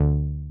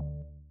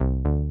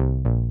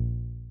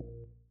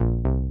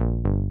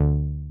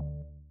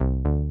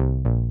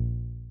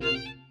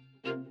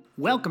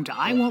Welcome to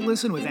I Won't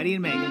Listen with Eddie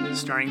and Megan,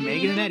 starring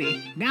Megan and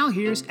Eddie. Now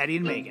here's Eddie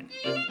and Megan.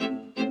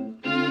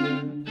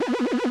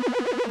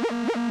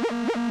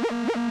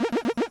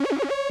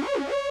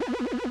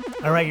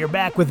 All right, you're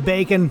back with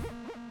Bacon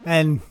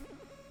and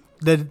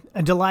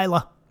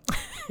Delilah.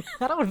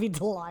 I don't want to be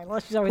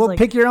Delilah. She's always Well, like,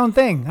 pick your own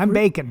thing. I'm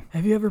Bacon.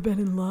 have you ever been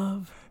in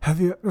love?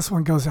 This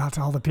one goes out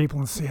to all the people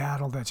in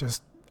Seattle that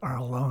just are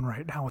alone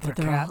right now with their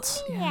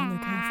cats. In the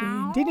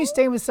cafe. Didn't you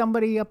stay with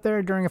somebody up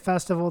there during a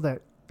festival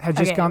that had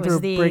just gone it through was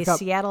a the breakup?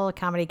 Seattle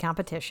Comedy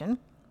Competition,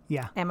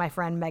 Yeah. and my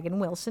friend Megan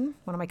Wilson,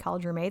 one of my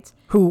college roommates.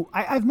 Who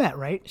I've met,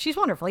 right? She's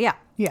wonderful, yeah.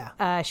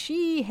 Yeah.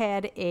 She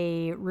had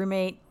a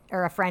roommate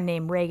or a friend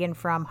named Reagan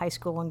from high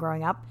school and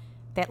growing up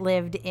that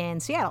lived in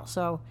Seattle.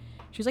 So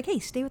she was like, hey,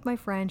 stay with my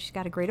friend. She's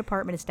got a great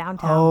apartment. It's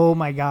downtown. Oh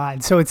my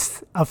God! So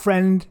it's a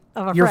friend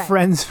Of a your friend.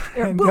 friend's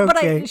friend. But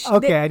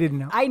Okay. I didn't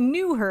know. I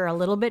knew her a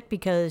little bit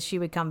because she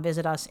would come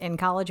visit us in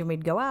college and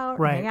we'd go out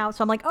Right. and hang out.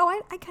 So I'm like, oh,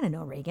 I kind of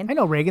know Reagan. I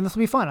know Reagan. This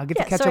will be fun. I'll get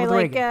to catch so up I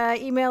with Reagan.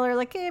 email her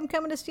like, hey, I'm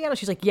coming to Seattle.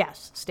 She's like,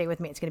 yes, stay with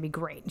me. It's going to be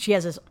great. And she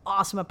has this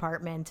awesome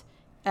apartment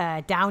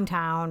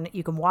downtown.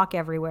 You can walk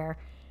everywhere.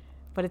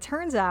 But it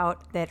turns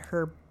out that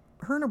her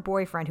and her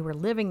boyfriend who were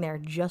living there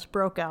just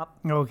broke up.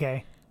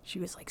 Okay. She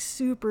was like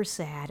super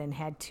sad and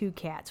had 2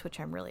 cats, which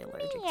I'm really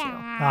allergic to.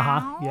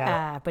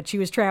 Yeah. But she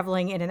was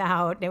traveling in and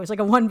out. And it was like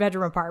a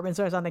 1-bedroom apartment,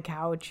 so I was on the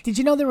couch. Did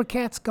you know there were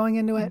cats going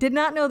into it? Did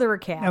not know there were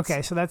cats.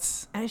 Okay, so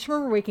that's I just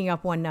remember waking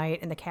up one night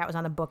and the cat was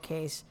on the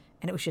bookcase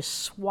and it was just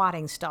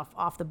swatting stuff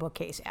off the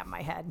bookcase at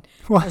my head.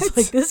 What? I was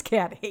like, this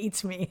cat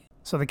hates me.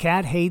 so the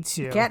cat hates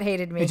you. Cat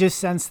hated me. It just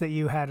sensed that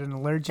you had an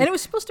allergic. And it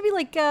was supposed to be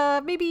like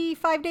maybe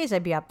 5 days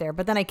I'd be up there,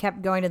 but then I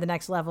kept going to the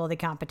next level of the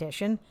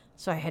competition,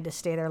 so I had to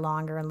stay there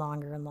longer and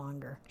longer and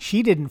longer.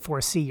 She didn't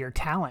foresee your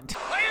talent.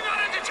 Are you not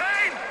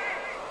entertained?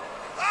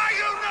 Are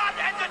you not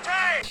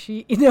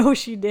entertained?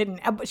 She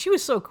didn't. But she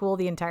was so cool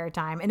the entire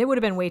time, and it would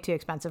have been way too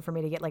expensive for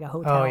me to get like a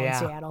hotel Oh, yeah.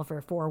 in Seattle for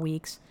 4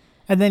 weeks.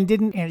 And then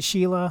didn't Aunt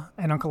Sheila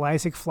and Uncle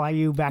Isaac fly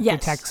you back to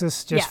Yes.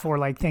 Texas just Yeah. for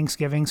like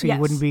Thanksgiving, so you Yes.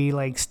 wouldn't be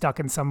like stuck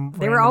in some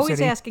They were random always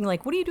city? asking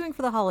like, what are you doing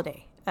for the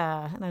holiday?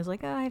 And I was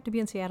like, oh, I have to be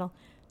in Seattle.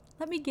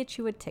 Let me get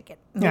you a ticket.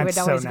 And they That's would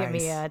so always give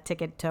me nice. a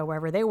ticket to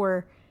wherever they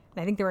were.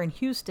 And I think they were in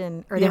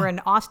Houston, or they were in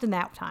Austin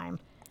that time.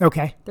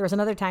 Okay. There was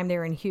another time they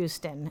were in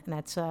Houston, and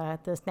that's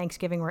the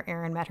Thanksgiving where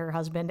Erin met her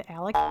husband,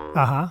 Alec.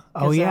 Uh-huh. Oh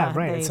 'Cause, yeah,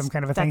 right. It's some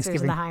kind of a Dexters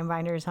Thanksgiving. and the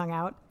Heimbinders hung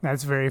out.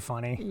 That's very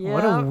funny.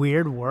 What a Yeah.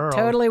 weird world.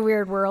 Totally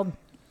weird world.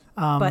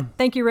 But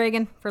thank you,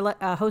 Reagan, for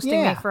hosting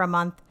yeah. me for a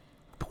month.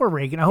 Poor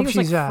Reagan. I I hope think it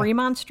was she's like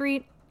Fremont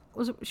Street.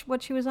 Was it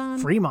what she was on?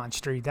 Fremont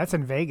Street. That's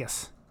in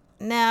Vegas.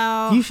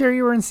 No. You sure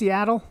you were in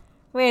Seattle?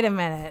 Wait a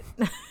minute.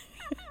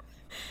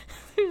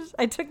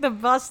 I took the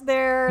bus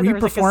there. Were There you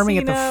was a performing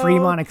at the casino.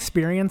 Fremont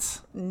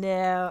Experience?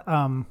 No.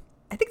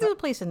 I think there's a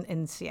place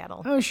in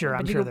Seattle. Oh, sure.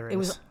 I'm But sure there It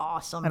was is.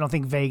 awesome. I don't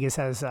think Vegas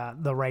has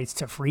the rights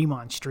to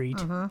Fremont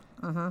Street.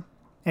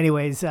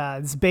 Anyways,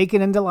 it's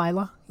Bacon and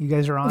Delilah. You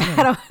guys are on.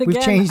 and we've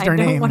changed our I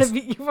don't names. want to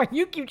be.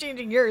 You keep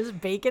changing yours.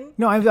 Bacon.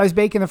 No, I was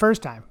Bacon the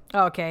first time.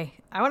 Okay.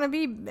 I want to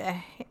be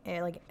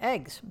like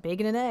eggs.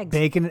 Bacon and eggs.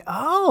 Bacon.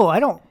 Oh,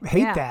 I don't hate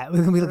Yeah. that. We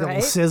can be like a little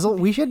Right? sizzle.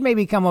 We should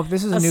maybe come up.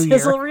 This is a, A new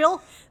sizzle year.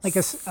 reel. Like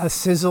a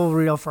sizzle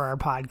reel for our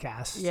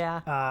podcast.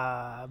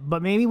 Yeah.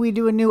 But maybe we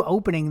do a new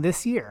opening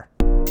this year.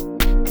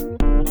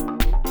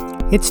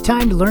 It's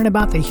time to learn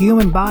about the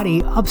human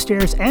body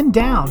upstairs and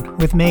down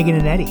with Megan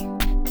and Eddie.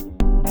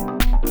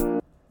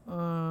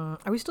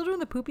 Are we still doing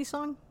the poopy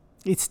song?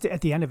 It's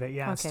at the end of it.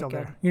 Yeah, it's Okay, still good.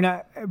 there. You're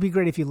not. It'd be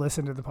great if you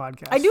listened to the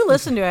podcast. I do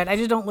listen to it. I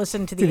just don't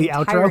listen to the outro?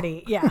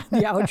 entirety. Yeah, the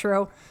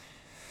outro.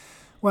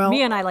 Well,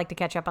 Me and I like to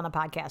catch up on the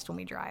podcast when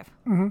we drive.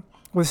 well,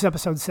 this is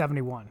episode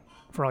 71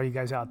 for all you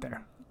guys out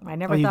there. I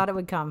never thought it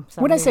would come.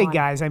 When I say 71.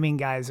 guys, I mean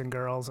guys and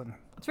girls and.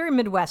 It's very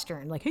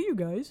Midwestern. Like, hey, you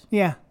guys.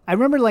 Yeah, I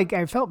remember like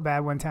I felt bad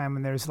one time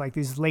when there's like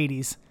these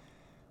ladies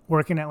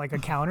working at like a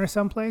counter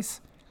someplace,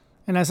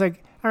 and I was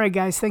like, "All right,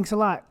 guys, thanks a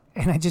lot."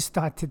 And I just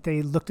thought that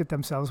they looked at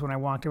themselves when I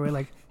walked away,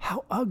 like,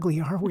 "How ugly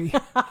are we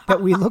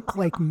that we look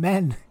like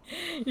men?"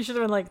 You should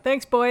have been like,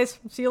 thanks, boys.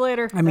 See you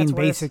later. I mean, That's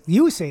worse. basic.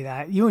 You say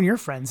that. You and your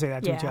friends say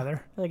that to each Yeah.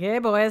 other. Like, hey,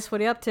 boys, what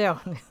are you up to?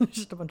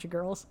 Just a bunch of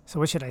girls. So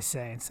what should I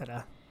say instead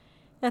of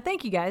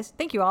Thank you, guys.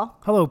 Thank you all.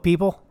 "Hello,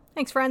 people"?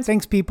 Thanks, friends.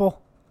 Thanks,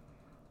 people.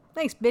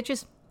 Thanks,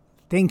 bitches.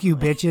 Thank you,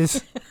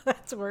 bitches.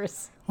 That's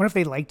worse. What if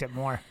they liked it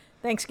more?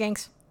 Thanks,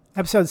 skanks.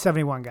 Episode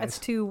 71, guys. That's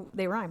 2.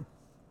 They rhyme.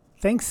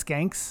 Thanks,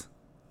 skanks.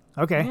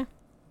 Okay. Yeah.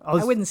 I'll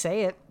I wouldn't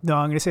say it. No,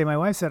 I'm going to say my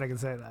wife said I can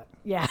say that.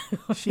 Yeah.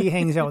 She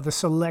hangs out with a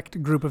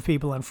select group of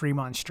people on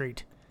Fremont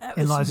Street in It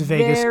was Las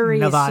Vegas, very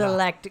Nevada.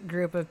 select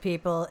group of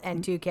people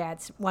and 2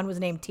 cats. One was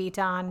named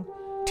Teton.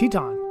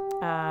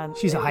 Teton.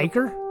 She's a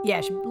hiker?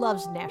 Yeah, she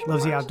loves national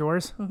Loves the parks.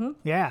 outdoors? Mm-hmm.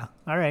 Yeah.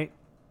 All right.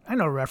 I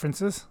know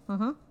references.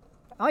 Mm-hmm.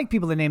 I like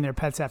people that name their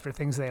pets after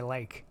things they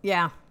like.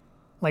 Yeah.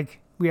 Like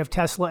we have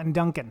Tesla and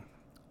Duncan.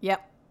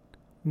 Yep.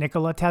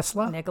 Nikola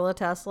Tesla Nikola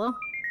Tesla.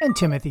 and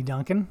Timothy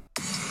Duncan.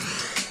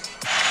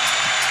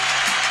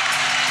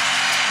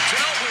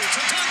 Ginobili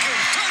to Duncan.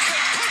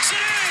 Duncan puts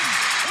it in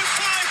with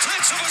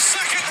 0.5 of a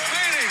second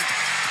remaining.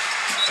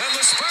 And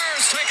the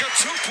Spurs take a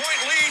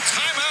 2-point lead.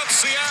 Timeout,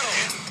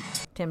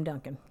 Seattle. Tim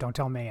Duncan. Don't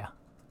tell Mia.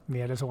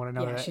 Mia doesn't want to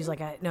know Yeah, that. she's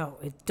like, no,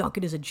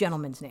 Duncan is a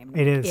gentleman's name.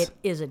 It is. It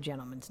is a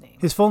gentleman's name.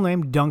 His full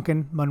name,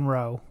 Duncan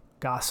Monroe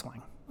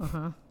Gosling.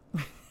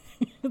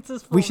 It's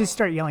his full We should name.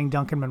 start yelling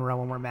Duncan Monroe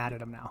when we're mad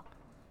at him now.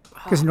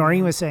 Because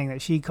Noreen was saying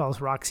that she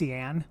calls Roxy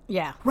Ann.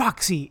 Yeah.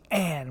 Roxy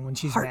Ann when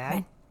she's Hartman.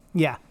 mad.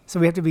 Yeah. So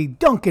we have to be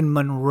Duncan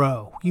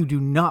Monroe. You do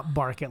not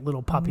bark at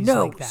little puppies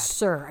No, like that.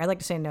 sir. I like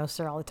to say no,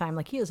 sir, all the time.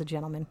 Like, he is a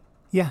gentleman.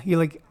 Yeah. You're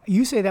like,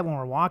 you say that when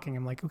we're walking.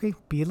 I'm like, okay,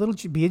 be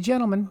a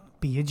gentleman.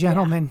 Be a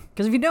gentleman.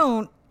 Because if you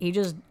don't, he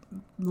just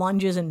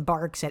lunges and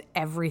barks at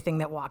everything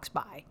that walks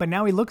by. But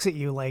now he looks at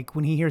you like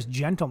when he hears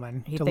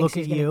gentleman He to thinks look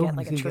he's at gonna you. get,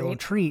 like, he's a gonna get a little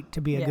treat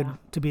to be a Yeah. good,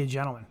 to be a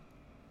gentleman.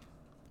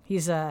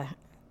 He's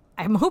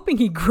I'm hoping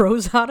he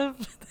grows out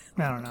of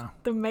I don't know.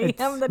 the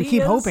mayhem that we he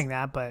keep is. hoping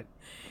that, but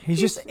he's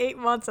He's just 8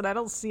 months and I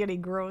don't see any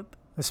growth.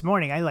 this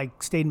morning. I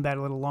stayed in bed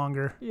a little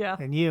longer Yeah.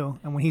 than you,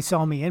 and when he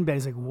saw me in bed,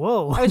 he's like,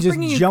 "Whoa!" I was just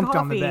bringing you jumped coffee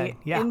on the bed.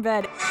 Yeah, in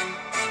bed.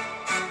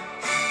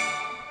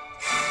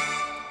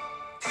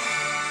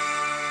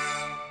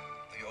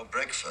 Your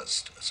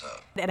breakfast, sir.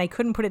 And I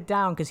couldn't put it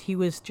down because he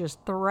was just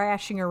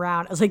thrashing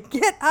around. I was like,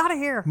 get out of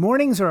here.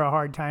 mornings are a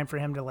hard time for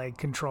him to like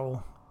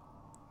control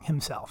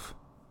himself.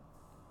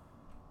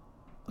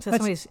 Is that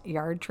somebody's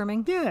yard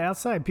trimming? Yeah,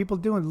 outside people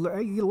doing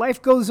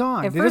life goes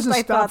on. At it first doesn't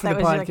I stop thought for that the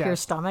was podcast. like your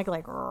stomach,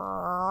 like,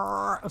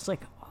 I was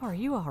like, oh, are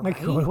you all right?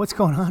 Like, what's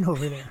going on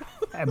over there?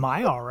 Am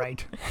I all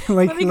right?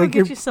 like, Let me go like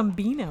get you some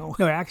Beano.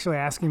 no, actually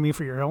asking me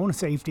for your own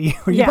safety.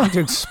 Are you Yeah. about to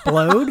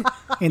explode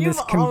in You've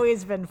this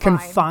always been fine.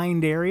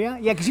 confined area?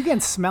 Yeah, because you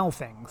can't smell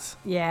things.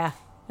 Yeah,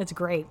 it's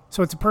great.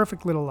 So it's a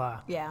perfect little,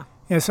 Yeah.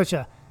 it's such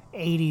a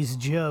 80s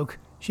joke.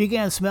 She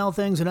can't smell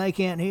things and I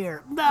can't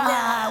hear.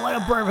 Ah, what a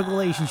perfect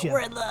relationship.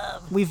 We're in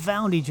love. We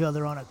found each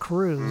other on a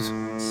cruise.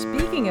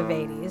 Speaking of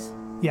 80s,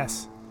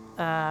 Yes.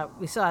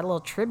 we saw a little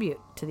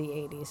tribute to the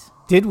 80s.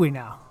 Did we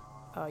now?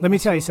 Oh, Let me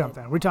yes, tell we you did.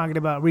 something. We're talking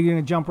about, we're going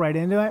to jump right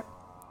into it?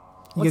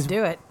 You Let's guys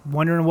do it.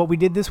 Wondering what we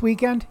did this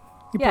weekend?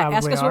 You Yeah, probably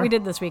ask us are. what we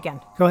did this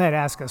weekend. Go ahead,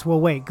 ask us.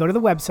 Well, wait, go to the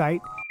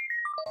website,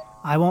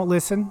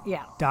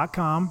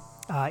 iwon'tlisten.com,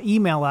 Yeah.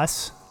 email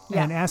us,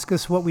 Yeah. and ask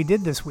us what we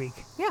did this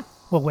week. Yeah.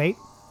 Well, wait.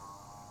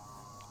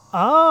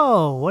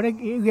 Oh,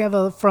 you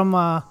have from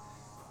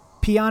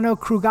Piano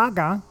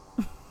Krugaga.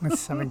 That's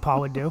something Paul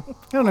would do. I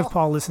don't know if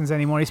Paul listens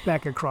anymore. He's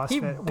back at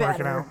CrossFit working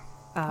better.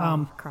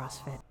 out.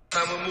 CrossFit.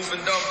 I'm moving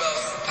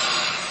dumbbells.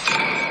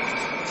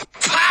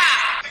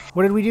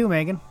 What did we do,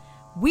 Megan?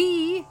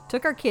 We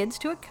took our kids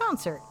to a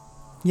concert.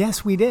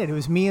 Yes, we did. It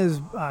was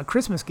Mia's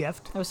Christmas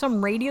gift. It was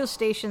some radio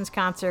station's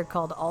concert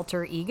called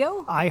Alter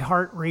Ego.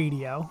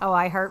 iHeartRadio, Oh,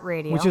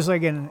 iHeartRadio. which is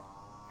like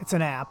it's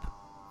an app.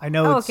 I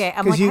know. Oh, it's, okay.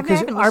 I'm like, I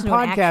haven't our listened to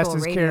an podcast actual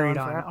is radio carried in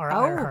on forever. our Oh,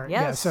 iHeart.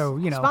 Yeah, yes. so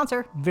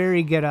Sponsor.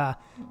 very good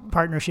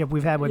partnership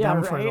we've had with Yeah,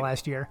 them for the right?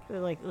 last year. They're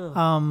like,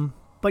 ugh.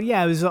 But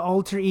yeah, it was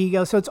Alter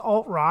Ego. So it's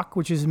alt rock,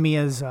 which is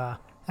Mia's.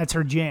 That's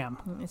her jam.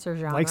 It's her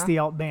genre. Likes the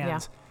alt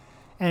bands.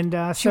 And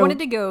She so wanted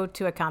to go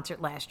to a concert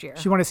last year.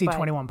 she wanted to see but-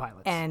 21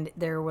 Pilots. And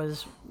there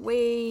was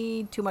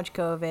way too much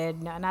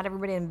COVID. Not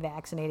everybody had been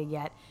vaccinated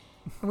yet.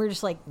 And we were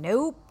just like,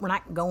 nope, we're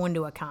not going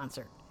to a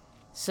concert.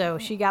 So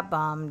she got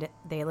bummed.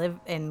 They live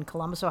in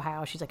Columbus,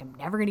 Ohio. She's like, I'm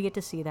never going to get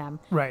to see them.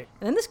 Right.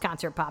 And then this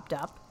concert popped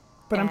up.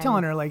 But I'm and-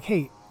 telling her, like,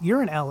 hey,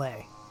 you're in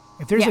LA.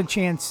 If there's Yeah. a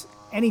chance,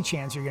 any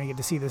chance you're going to get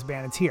to see this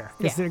band, it's here.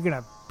 Because Yeah. they're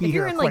going to be if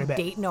here you're in quite like a bit.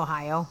 Dayton,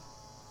 Ohio,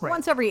 Right.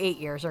 once every 8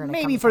 years are going to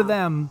come Maybe to for town.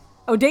 them,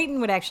 Oh, Dayton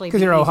would actually be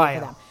because they're easier Ohio.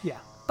 for them. Yeah.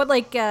 But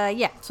like,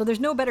 yeah. So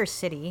there's no better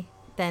city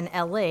than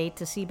LA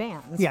to see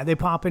bands. Yeah, they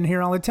pop in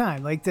here all the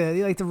time.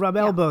 They like to rub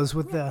elbows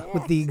with the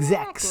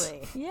execs.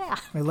 Exactly. Yeah.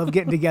 They love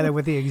getting together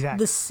with the execs.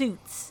 The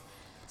suits.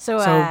 So,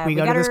 So we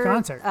go to got this her,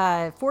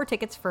 concert. 4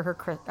 tickets for her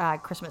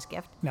Christmas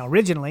gift. Now,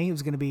 originally, it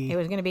was going to be It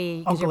was going to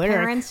be 'cause Uncle your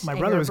Eric, parents my and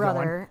brother your was going.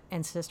 brother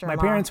and sister-in-law.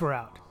 my parents were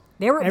out.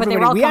 They were, but they Everybody,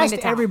 were all we coming asked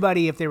to town.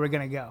 everybody if they were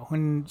going to go.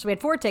 And So we had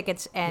 4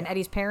 tickets, and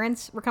Eddie's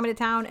parents were coming to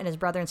town, and his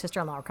brother and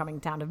sister-in-law were coming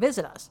to town to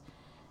visit us.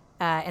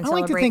 And I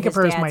like to celebrate think of his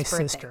her as my dad's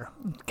birthday. sister.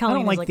 Colleen I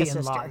don't is like like the a sister.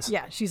 in-laws.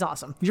 Yeah, she's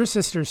awesome. Your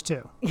sisters,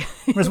 too.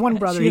 There's one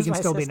brother, She he is can my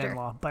still be an sister.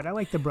 in-law. But I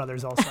like the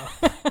brothers also.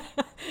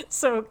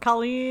 So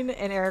Colleen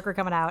and Eric were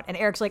coming out, and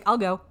Eric's like, I'll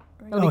go.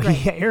 It'll Oh, be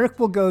great. yeah, Eric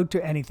will go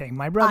to anything.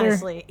 My brother,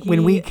 Honestly,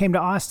 when we he- came to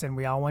Austin,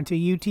 we all went to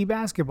UT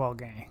basketball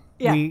game.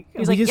 Yeah, we,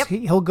 he's we like, just,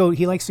 yep. he'll go.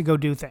 He likes to go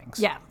do things.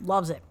 Yeah,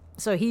 loves it.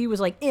 So he was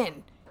like,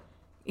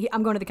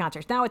 I'm going to the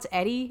concerts. Now it's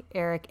Eddie,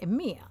 Eric, and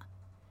Mia.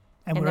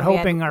 and And we're then we had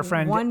hoping our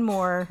friend one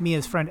more.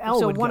 Mia's friend Elle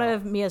So would one go.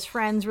 of Mia's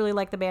friends really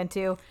liked the band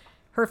too.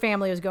 Her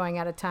family was going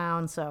out of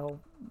town, so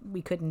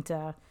we couldn't.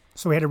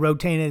 So we had to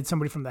rotate it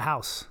somebody from the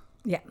house.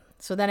 Yeah.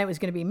 So then it was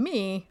going to be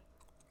me.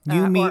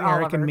 You, me, or Eric,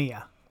 Oliver. and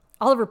Mia.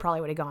 Oliver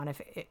probably would have gone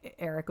if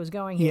Eric was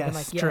going. He'd have been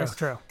Yes, like, true, yes.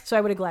 true. So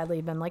I would have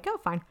gladly been like, oh,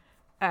 fine.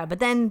 But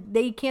then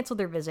they canceled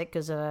their visit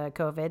because of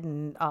COVID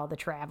and all the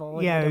travel.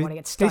 And Yeah, they didn't want to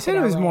get stuck. they said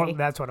in it was LA. more.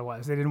 That's what it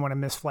was. They didn't want to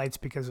miss flights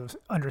because of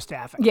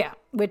understaffing. Yeah,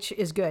 which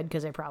is good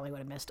because they probably would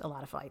have missed a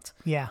lot of flights.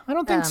 Yeah, I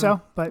don't think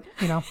so. But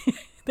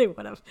They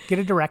would have. get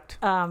it direct.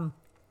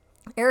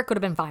 Eric would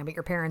have been fine, but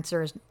your parents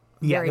are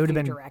Yeah, very they would have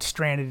few been direct.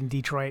 stranded in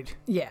Detroit.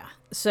 Yeah.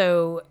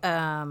 So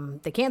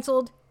they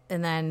canceled,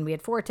 and then we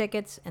had 4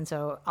 tickets, and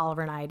so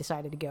Oliver and I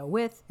decided to go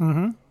with.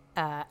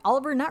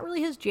 Oliver, not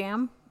really his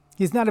jam,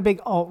 He's not a big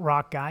alt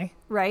rock guy,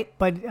 right?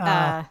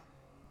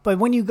 but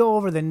when you go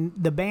over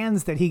the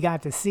bands that he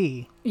got to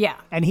see, Yeah.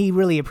 and he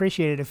really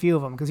appreciated a few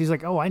of them because he's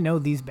like, oh, I know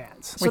these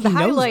bands. So Like, the he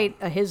knows them. highlight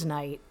of his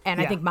night, and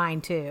I Yeah. think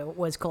mine too,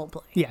 was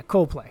Coldplay. Yeah,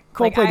 Coldplay.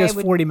 Like, Coldplay I does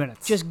would 40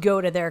 minutes. Just go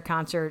to their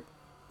concert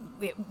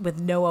with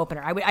no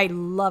opener. I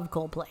love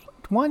Coldplay.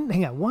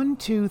 Hang on, 1,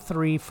 2,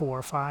 3,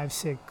 4, 5,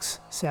 6,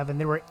 7.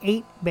 There were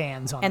 8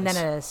 bands on And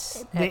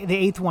this. then The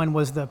 8th one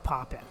was the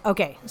pop-in.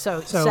 okay,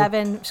 so So-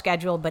 7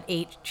 scheduled, but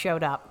 8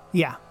 showed up.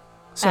 Yeah.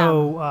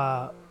 So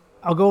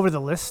I'll go over the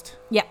list.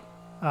 Yeah.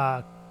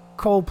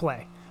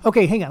 Coldplay.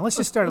 Okay, hang on. Let's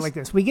just start it like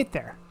this. We get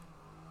there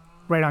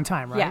right on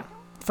time, right? Yeah.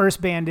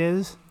 First band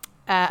is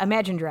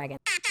Imagine Dragon.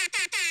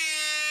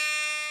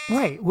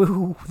 right.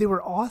 They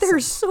were awesome. They're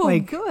so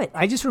good.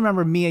 I just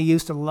remember Mia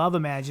used to love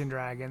Imagine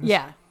Dragons.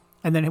 Yeah.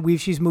 And then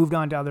she's moved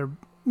on to other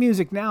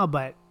music now,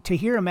 but to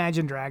hear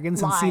Imagine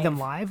Dragons and see them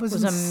live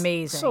was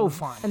amazing. So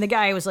fun. And the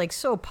guy was like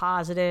so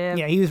positive.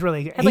 Yeah, he was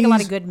really Had like a lot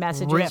of he's good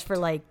messages ripped. for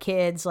like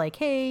kids, like,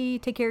 hey,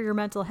 take care of your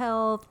mental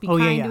health, be Oh,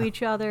 yeah, kind to yeah.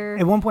 each other.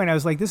 At one point, I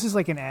was like, "This is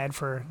like an ad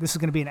this is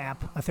going to be an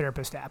app, a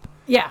therapist app."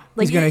 Yeah,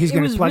 like He's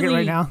gonna was plug it really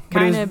right now.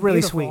 But it was kinda really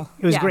beautiful. sweet.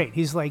 It was Yeah. great.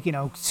 He's like,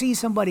 see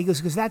somebody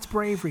because that's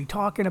bravery,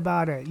 talking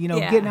about it,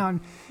 Yeah. getting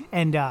on.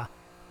 And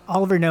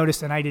Oliver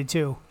noticed, and I did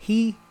too.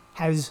 He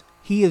is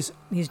He's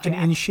an jacked.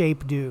 in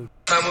shape dude.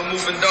 Time we're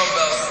moving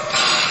dumbbells.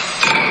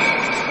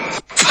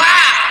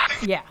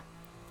 Yeah,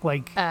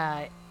 Like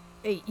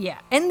yeah,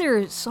 and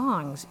their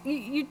songs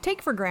you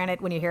take for granted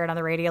when you hear it on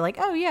the radio. Like,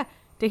 oh yeah,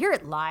 to hear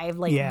it live,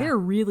 like Yeah. they're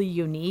really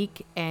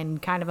unique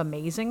and kind of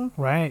amazing.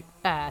 right.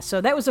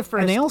 So that was the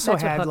first. And they also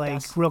that's what had hooked like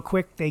us. real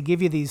quick. They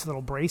give you these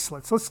little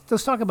bracelets. Let's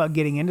talk about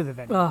getting into the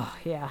venue. Oh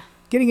yeah,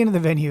 Getting into the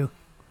venue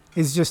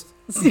is just.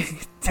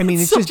 I mean,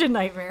 it's such just a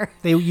nightmare.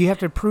 you have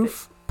to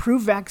prove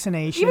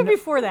vaccination. Even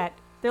before that,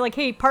 they're like,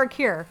 "Hey, park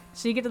here."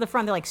 So you get to the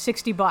front, they're like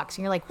 $60, and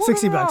you're like, "Whoa,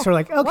 $60. no, no, no." We're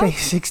like, okay, What?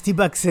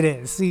 $60 it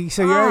is.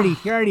 So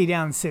you're already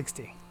down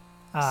 60.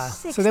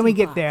 So then we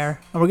get $60.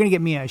 there, and we're gonna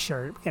get Mia a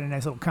shirt. We got a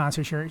nice little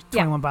concert shirt,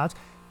 Yeah. 21 bucks.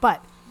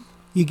 But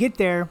you get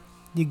there,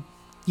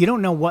 you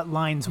don't know what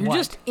line's You're what.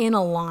 just in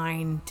a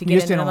line to You're get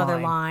just in in a another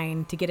line.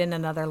 line to get in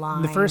another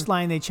line. the first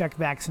line they check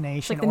vaccination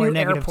It's like the or new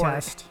negative airport.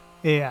 test.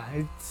 Yeah,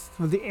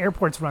 the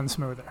airports run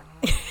smoother.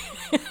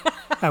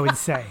 I would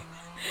say.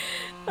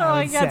 Oh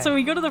my would god! say. So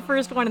we go to the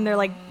first one, and they're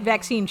like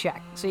vaccine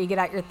check. So you get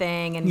out your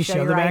thing and You show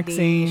show your the ID.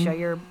 vaccine. Show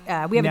your. We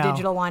have a Now,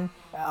 digital one,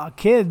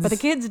 Kids. but the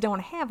kids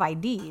don't have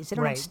IDs. They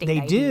don't have right? state They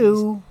IDs.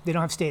 do. They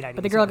don't have state IDs.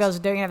 But the girl yes. goes,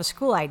 "Do you have a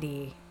school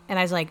ID?" And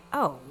I was like,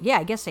 "Oh yeah,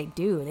 I guess they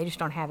do. They just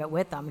don't have it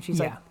with them." And she's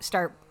like, Yeah.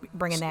 "Start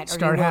bringing that, or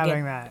Start you will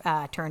having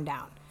get turned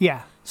down."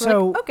 Yeah. So,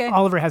 So like, okay.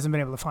 Oliver hasn't been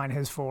able to find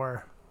his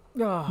for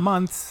Oh,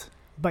 months,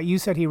 but you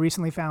said he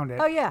recently found it.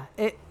 oh yeah.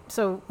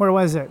 So Where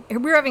was it? we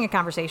were having a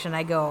conversation.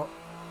 I go,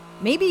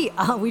 maybe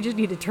we just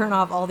need to turn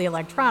off all the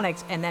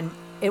electronics, and then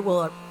it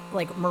will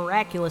like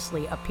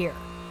miraculously appear.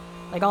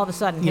 Like all of a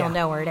sudden, Yeah. he'll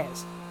know where it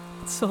is.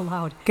 It's so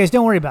loud. Guys,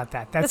 don't worry about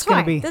that. That's That's gonna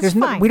fine. be. That's There's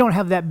no. fine. We don't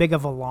have that big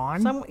of a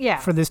lawn. Yeah.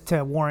 For this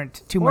to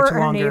warrant too Or much our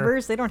longer.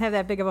 neighbors, they don't have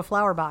that big of a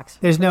flower box.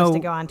 There's for this no. to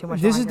go on too much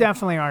This is longer.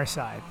 definitely our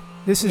side.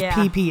 This is Yeah.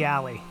 PP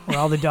Alley, where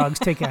all the dogs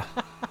take a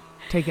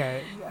All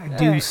right,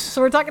 deuce.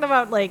 So we're talking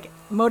about like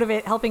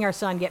helping our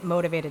son get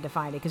motivated to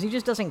find it because he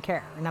just doesn't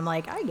care. And I'm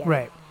like, I get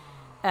Right. it.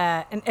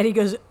 And Eddie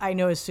goes, I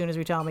know as soon as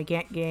we tell him we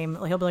can't game,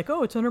 he'll be like,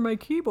 oh, it's under my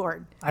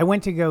keyboard. I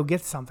went to go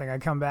get something. I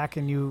come back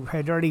and you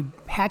had already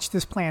hatched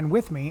this plan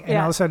with me, and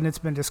Yeah. all of a sudden it's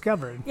been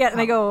discovered. Yeah, and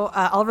I go,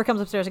 Oliver comes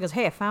upstairs and goes,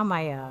 hey, I found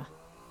my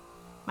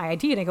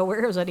ID. And I go,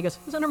 where is it? He goes,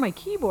 it's under my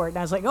keyboard. And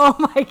I was like, oh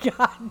my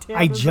God, Dad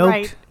I was joked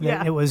right. that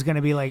Yeah. it was going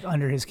to be like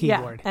under his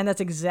keyboard. Yeah, and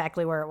that's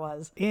exactly where it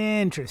was.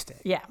 Interesting.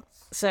 Yeah.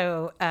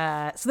 So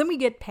then we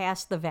get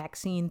past the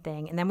vaccine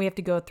thing, and then we have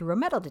to go through a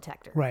metal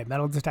detector. Right.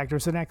 Metal detector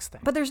is the next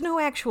thing. But there's no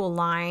actual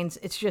lines.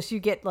 It's just you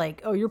get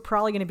like, oh, you're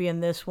probably going to be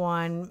in this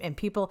one, and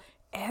people,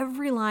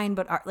 every line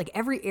but like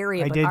every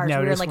area I but did ours, we were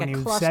in notice like when a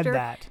you cluster. said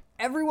that.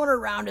 Everyone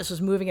around us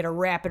was moving at a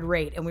rapid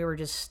rate, and we were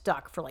just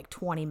stuck for like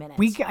 20 minutes.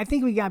 I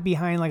think we got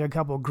behind like a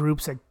couple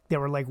groups that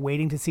were like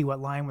waiting to see what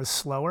line was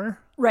slower.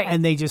 Right.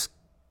 And they just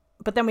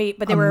but they were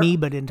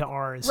amoebaed into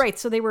ours. right.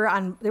 So they were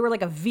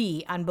like a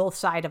V on both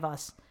sides of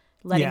us,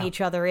 letting Yeah.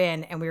 each other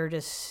in, and we were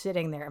just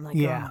sitting there. I'm like,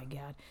 Yeah. oh my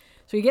God.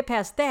 So you get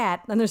past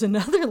that, then there's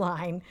another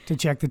line To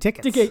check the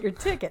tickets. to get your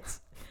tickets.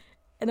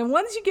 And then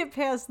once you get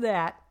past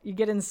that, you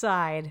get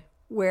inside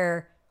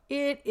where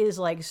it is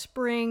like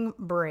spring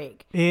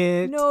break.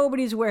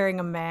 Nobody's wearing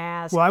a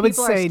mask. Well, I would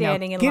People say are now,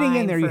 standing in getting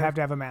line in there, you for- have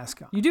to have a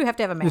mask on. You do have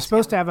to have a mask. You're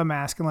supposed to on. have a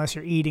mask unless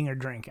you're eating or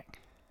drinking.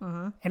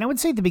 Mm-hmm. And I would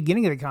say at the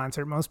beginning of the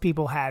concert, most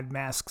people had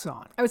masks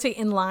on. I would say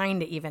in line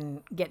to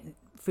even get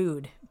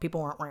food,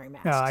 people weren't wearing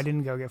masks. No, I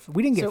didn't go get food.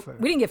 We didn't So get food.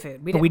 we didn't get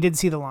food. but we did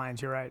see the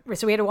lines. You're right.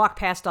 So we had to walk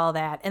past all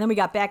that, and then we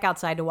got back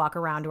outside to walk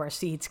around to our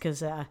seats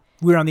because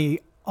We were on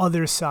the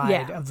other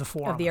side of the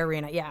forum. of the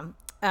arena. Yeah.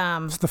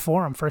 It's the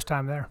Forum, first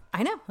time there.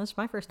 I know. That's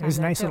my first time. It was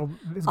a there, nice too. little,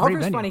 it was a great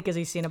Oliver's venue. funny because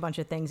he's seen a bunch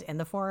of things in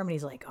the Forum, and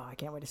he's like, "Oh, I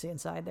can't wait to see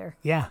inside there."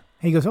 Yeah.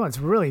 He goes, oh, it's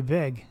really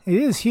big. It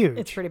is huge.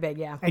 It's pretty big,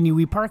 yeah. And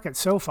we park at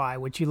SoFi,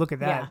 which you look at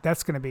that, Yeah.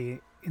 that's going to be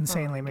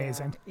insanely Oh my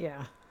amazing. God,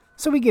 yeah.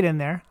 So we get in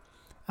there,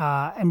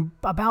 and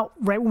about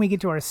right when we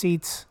get to our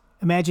seats,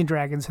 Imagine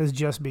Dragons has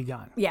just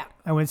begun. Yeah.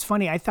 And it's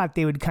funny, I thought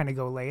they would kind of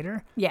go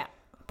later, Yeah.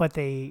 but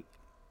they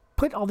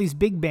put all these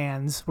big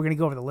bands, we're going to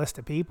go over the list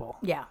of people,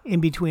 Yeah. in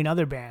between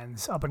other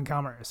bands,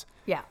 up-and-comers.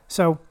 Yeah.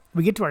 So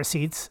we get to our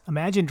seats,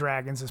 Imagine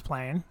Dragons is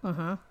playing,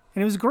 and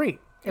it was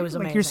great. It was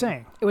amazing. Like you're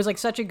saying. It was like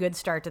such a good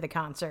start to the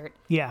concert.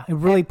 Yeah, it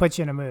really puts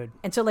you in a mood.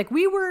 And so like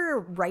we were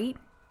right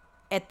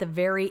at the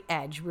very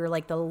edge. We were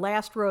like the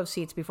last row of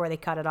seats before they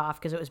cut it off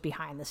because it was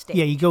behind the stage.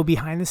 Yeah, you go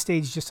behind the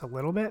stage just a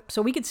little bit.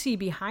 So we could see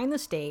behind the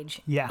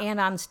stage Yeah. and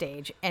on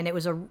stage. And it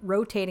was a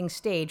rotating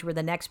stage where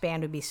the next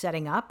band would be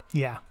setting up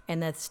Yeah.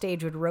 and the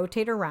stage would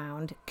rotate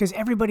around. Because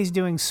everybody's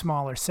doing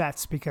smaller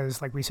sets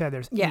because, like we said,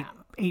 there's Yeah.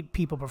 eight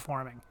people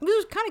performing. It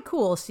was kind of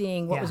cool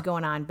seeing what Yeah. was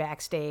going on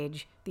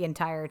backstage the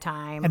entire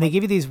time. And they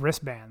give you these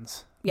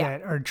wristbands Yeah.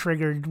 that are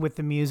triggered with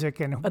the music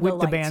and the with the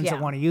lights, bands yeah.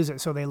 that want to use it.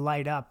 So they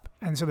light up.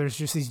 And so there's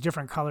just these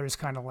different colors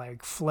kind of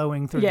like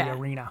flowing through the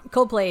arena.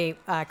 Coldplay,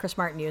 Chris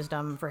Martin used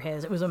them for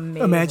his. It was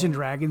amazing. Imagine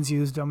Dragons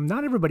used them.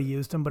 Not everybody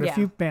used them, but a Yeah.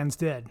 few bands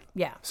did.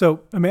 Yeah. So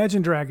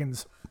Imagine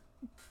Dragons,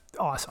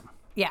 awesome.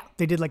 Yeah.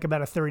 They did like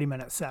about a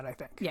 30-minute set, I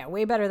think. Yeah.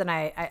 Way better than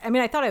I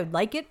mean, I thought I would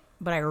like it,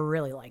 but I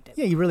really liked it.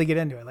 Yeah, you really get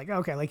into it. Like,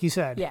 okay, like you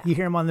said, Yeah. you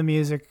hear them on the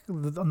music,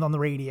 on the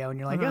radio, and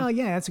you're like, oh,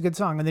 yeah, that's a good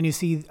song. And then you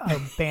see a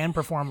band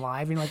perform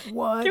live, and you're like,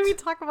 what? Can we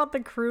talk about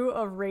the crew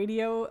of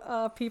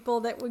radio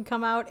people that would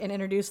come out and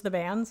introduce the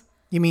bands?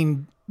 You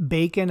mean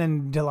Bacon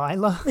and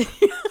Delilah?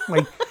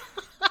 Like,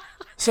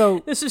 so,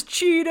 This is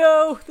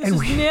Cheeto. This And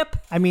is we- Nip.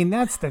 I mean,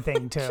 that's the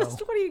thing, too.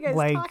 Just what are you guys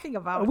like, talking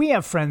about? We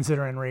have friends that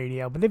are in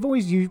radio, but they've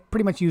always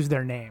pretty much used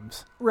their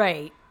names.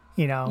 Right.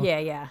 You know? Yeah,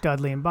 yeah.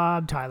 Dudley and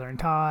Bob, Tyler and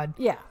Todd.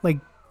 Yeah. Like,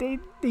 they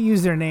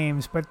use their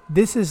names, but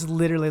this is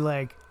literally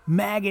like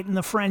Maggot and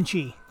the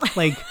Frenchie.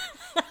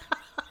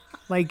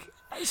 Like,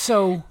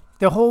 so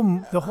the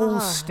whole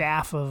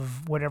staff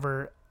of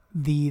whatever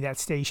that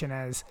station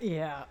is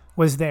Yeah.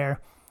 was there.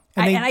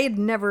 And And I had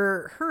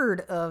never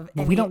heard of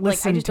any, we don't like, I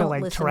listen just to, don't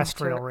like, listen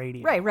terrestrial to-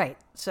 radio. Right.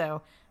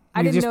 So I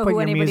You didn't just know put who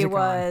your anybody music on.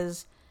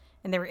 was.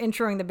 And they were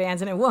introing the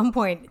bands. And at one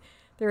point,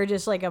 there were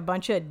just like a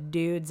bunch of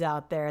dudes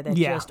out there that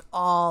Yeah. just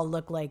all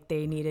looked like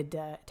they needed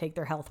to take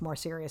their health more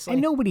seriously.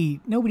 And nobody,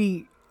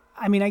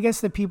 I mean, I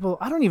guess the people,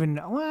 I don't even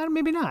know, well,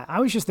 maybe not. I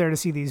was just there to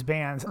see these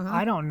bands.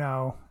 I don't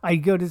know. I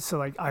go to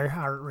like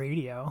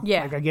iHeartRadio.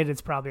 Yeah. Like I get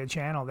it's probably a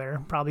channel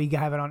there. Probably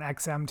have it on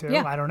XM too.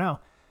 Yeah. I don't know.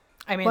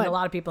 I mean, but- a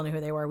lot of people knew who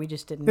they were. We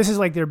just didn't. This is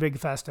like their big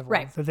festival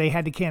Right. that they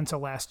had to cancel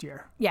last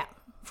year Yeah.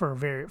 for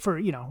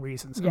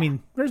reasons. I Yeah.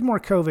 mean, there's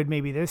more COVID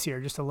maybe this year,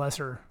 just a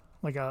lesser,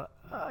 like an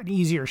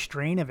easier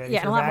strain of it. if Yeah,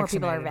 and a you're lot more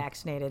people are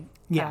vaccinated. vaccinated.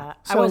 Yeah.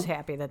 I was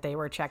happy that they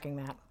were checking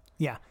that.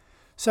 Yeah.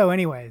 So,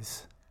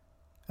 anyways,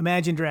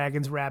 Imagine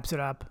Dragons wraps it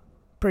up.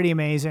 Pretty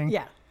amazing.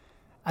 Yeah.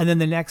 And then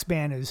the next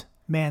band is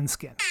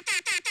Manskin.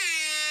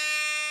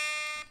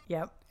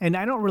 Yep. And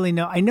I don't really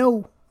know. I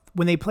know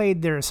when they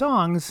played their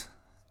songs,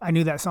 I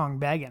knew that song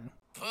Beggin'.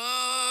 Put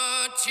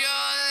your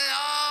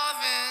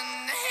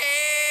loving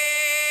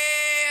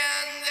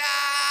hand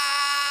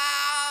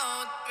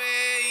out,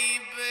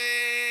 baby,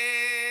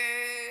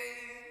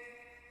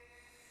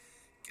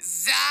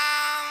 'cause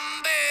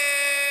I'm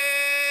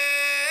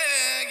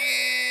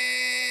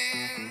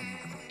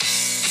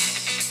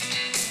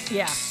begging.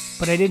 Yeah.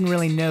 But I didn't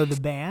really know the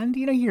band.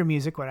 You know, you hear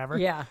music, whatever.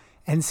 Yeah.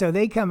 And so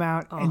they come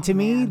out, and to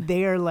me, man.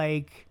 they are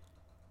like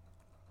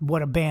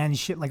what a band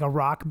should, like a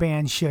rock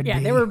band should Yeah,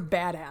 be. they were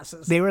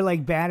badasses. They were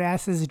like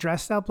badasses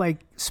dressed up like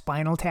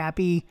Spinal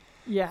Tappy,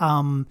 yeah.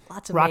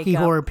 Lots of Rocky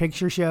makeup. Horror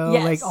Picture Show,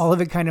 Yes. like all of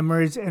it kind of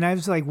merged. And I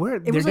was like, where?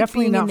 It They're was like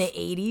definitely being not. in the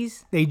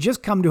 80s. They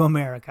just come to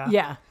America.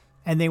 Yeah.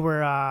 And they were,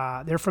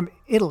 they're from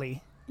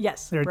Italy.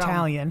 Yes. They're Rome.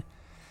 Italian.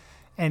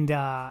 And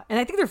And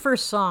I think their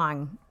first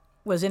song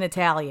was in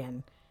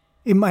Italian.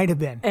 it might have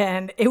been.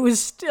 And it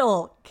was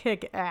still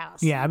kick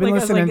ass. Yeah, I've been I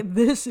was listening- like,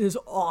 this is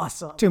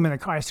awesome. To him in the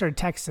car, I started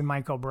texting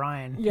Mike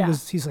O'Brien. Yeah.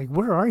 He's like,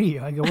 where are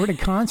you? I go, we're at a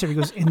concert. He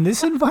goes, in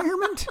this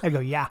environment? I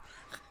go, yeah.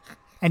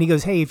 And he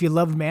goes, hey, if you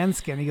loved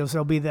Manskin, he goes,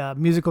 they'll be the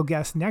musical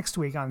guest next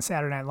week on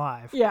Saturday Night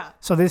Live. Yeah.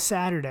 So this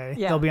Saturday,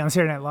 Yeah. they'll be on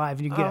Saturday Night Live,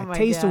 and you can Oh get a my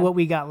taste of God. what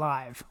we got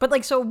live. But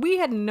like, so we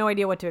had no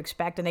idea what to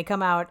expect, and they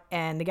come out,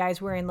 and the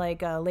guy's wearing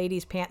like a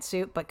lady's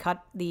pantsuit, but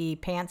cut the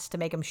pants to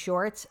make them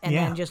shorts, and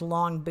Yeah. then just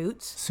long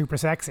boots, Super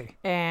sexy.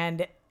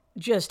 and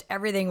just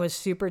everything was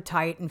super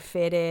tight and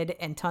fitted,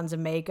 and tons of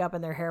makeup,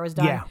 and their hair was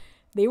done. Yeah.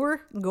 They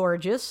were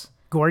gorgeous.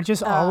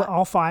 Gorgeous,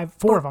 all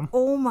four of them.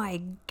 Oh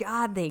my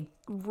God, they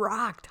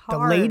rocked The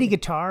hard. lady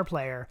guitar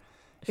player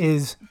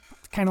is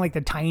kind of like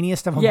the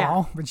tiniest of them Yeah.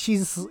 all, but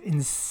she's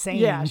insane.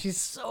 Yeah, she's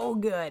so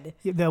good.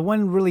 The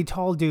one really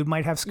tall dude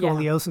might have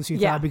scoliosis, you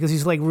Yeah. thought, because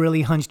he's like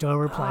really hunched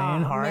over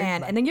playing Oh, hard. man.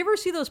 but- And then you ever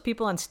see those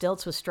people on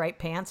stilts with striped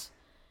pants?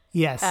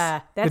 Yes.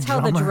 That's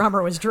how the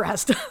drummer was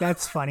dressed.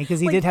 That's funny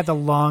because he did have the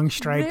long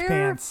striped Their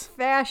pants.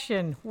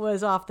 fashion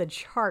was off the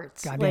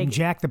charts. Goddamn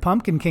Jack the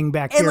Pumpkin King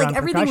back and here like on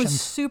everything percussion.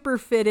 was super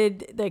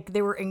fitted. Like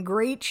they were in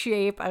great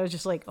shape. I was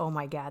just like, oh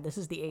my God, this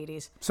is the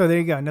 80s. So there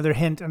you go. Another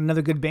hint,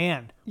 another good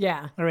band.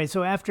 Yeah. All right.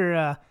 So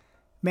after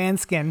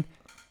Manskin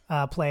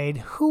played,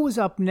 who was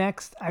up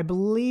next? I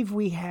believe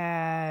we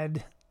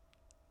had.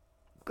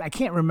 I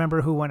can't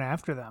remember who went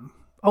after them.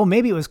 Oh,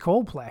 maybe it was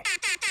Coldplay.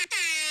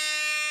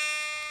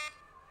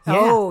 Yeah.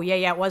 Oh, yeah,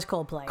 it was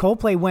Coldplay.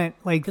 Coldplay went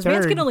like Because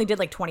third. Manskin only did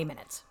like 20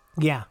 minutes.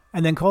 Yeah,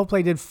 and then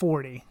Coldplay did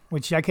 40,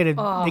 which they could have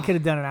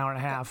done an hour and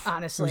a half.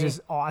 Honestly. which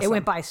is awesome. It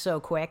went by so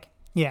quick.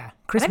 Yeah,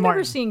 And I've Martin.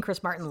 never seen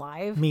Chris Martin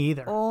live. Me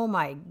either. Oh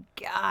my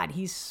God,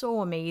 he's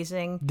so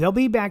amazing. They'll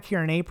be back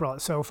here in April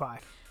at SoFi.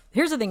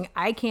 Here's the thing,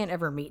 I can't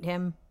ever meet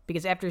him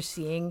because after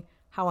seeing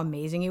how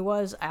amazing he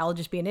was, I'll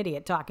just be an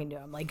idiot talking to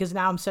him. Like, because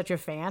now I'm such a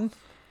fan.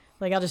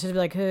 Like, I'll just be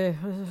like,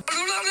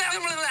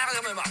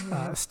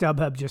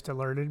 StubHub just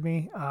alerted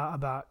me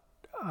about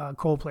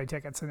Coldplay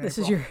tickets in this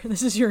April.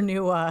 is your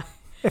new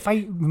If my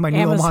new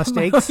Amazon, Omaha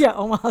Steaks. yeah,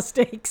 Omaha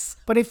Steaks.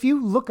 But if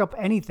you look up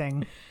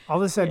anything, all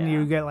of a sudden Yeah.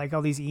 you get like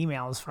all these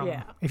emails from.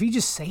 Yeah. If you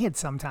just say it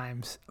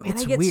sometimes, Man,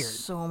 it's I get weird.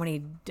 so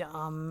many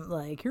dumb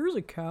like, here's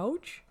a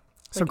couch.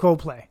 So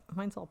Coldplay.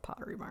 Mine's all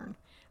Pottery Barn.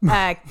 It's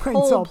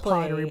all Coldplay,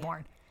 Pottery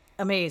Barn.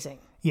 amazing.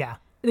 Yeah.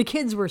 The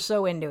kids were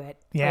so into it.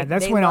 Yeah, Like,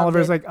 that's they when loved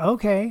Oliver's it. like,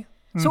 okay.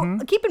 So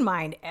keep in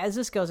mind, as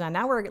this goes on,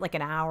 now we're like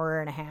an hour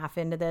and a half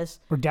into this.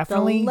 We're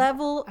definitely the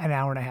level an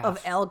hour and a half.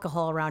 of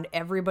alcohol around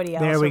everybody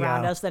else There we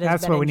around go. us that has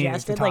That's been what we needed to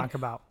ingested. talk Like,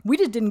 about. we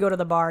just didn't go to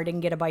the bar, didn't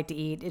get a bite to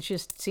eat. It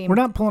just seemed We're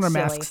not pulling our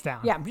silly. masks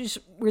down. Yeah,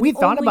 we're We the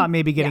thought only- about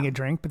maybe getting yeah. a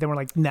drink, but then we're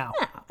like, no.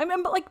 Yeah, I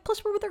mean, but like,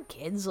 plus we're with our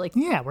kids. Like,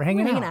 Yeah, we're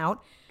hanging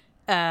out.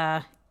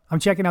 I'm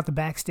checking out the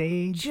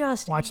backstage,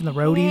 Just watching the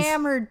roadies.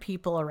 hammered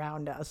people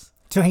around us.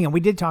 So hang on, we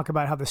did talk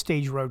about how the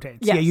stage rotates.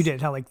 Yes. Yeah, you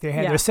did. How like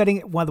Yeah. they're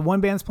setting while the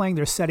one band's playing,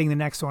 they're setting the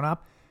next one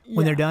up.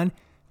 When they're done,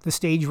 the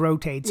stage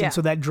rotates, Yeah. and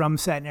so that drum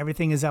set and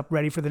everything is up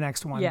ready for the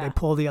next one. Yeah. They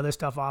pull the other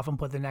stuff off and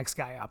put the next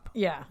guy up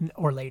Yeah,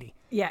 or lady.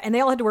 yeah, and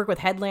they all had to work with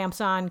headlamps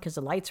on because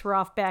the lights were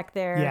off back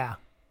there. Yeah,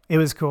 it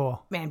was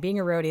cool. Man, being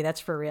a roadie, that's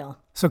for real.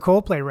 So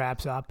Coldplay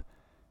wraps up,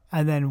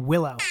 and then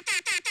Willow,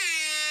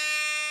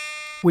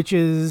 which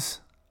is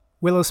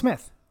Willow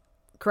Smith.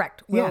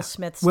 Correct. Will Yeah,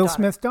 Smith's Will daughter.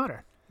 Smith's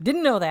daughter.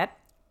 Didn't know that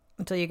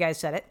until you guys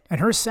said it. And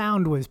her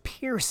sound was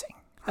piercing.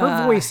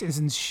 Her voice is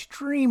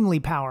extremely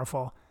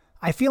powerful.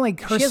 I feel like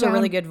her She has a sound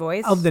really good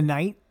voice. of the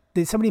night.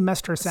 Somebody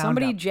messed her sound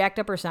Somebody up. jacked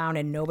up her sound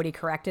and nobody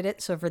corrected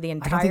it. So for the I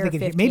entire don't think they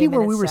could. 15 Maybe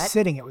where we minute were set,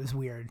 sitting, it was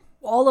weird.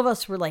 all of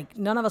us were like,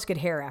 none of us could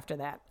hear after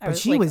that. But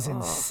she like, was oh.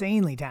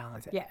 insanely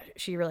talented. Yeah,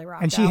 she really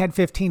rocked And she out. had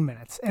 15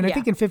 minutes. And I Yeah.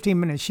 think in 15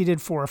 minutes, she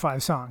did 4 or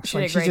 5 songs. She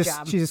did a great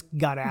job. She just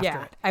got after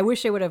Yeah, it. I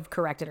wish they would have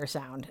corrected her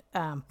sound.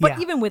 But Yeah.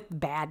 even with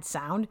bad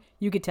sound,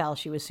 you could tell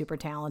she was super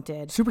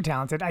talented. Super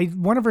talented.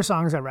 One of her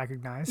songs I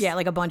recognize. Yeah,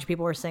 like a bunch of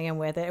people were singing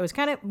with it. It was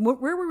kind of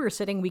where we were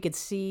sitting, we could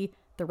see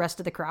the rest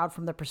of the crowd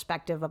from the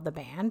perspective of the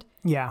band.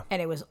 Yeah.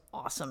 And it was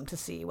awesome to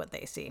see what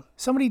they see.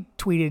 Somebody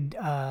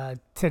tweeted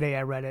today,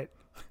 I read it.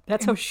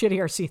 That's how shitty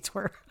our seats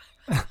were.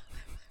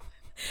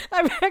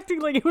 I'm acting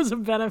like it was a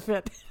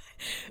benefit.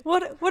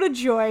 What a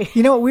joy.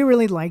 You know what? We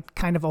really liked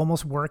kind of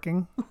almost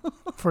working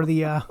for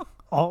the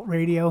alt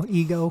radio,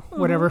 ego,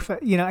 whatever.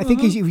 You know, I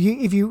think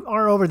if you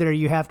are over there,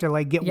 you have to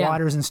like get Yeah.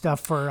 waters and stuff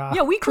for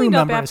Yeah, we crew cleaned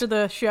up members. after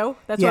the show.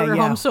 That's why we were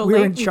home so we late.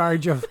 were in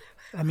charge of.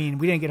 I mean,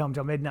 we didn't get home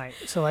till midnight,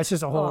 so that's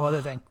just a whole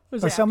other thing. was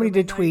But after somebody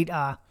did midnight.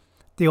 tweet,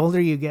 the older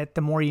you get,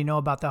 the more you know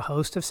about the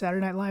host of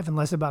Saturday Night Live and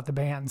less about the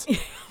bands.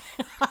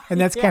 And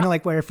that's kind of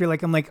like where I feel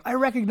like I'm like, I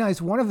recognize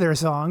one of their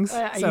songs.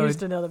 I So used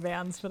to know the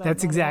bands, but I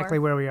that's don't exactly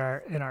anymore. where we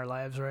are in our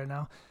lives right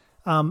now.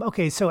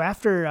 Okay, so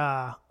after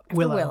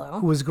Willow, Willow.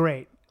 who was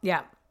great,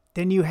 Yeah.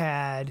 then you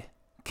had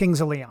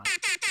Kings of Leon.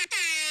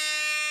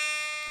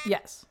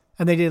 Yes.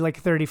 And they did like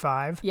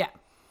 35. Yeah.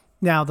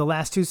 Now, the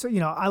last two,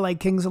 I like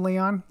Kings of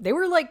Leon. They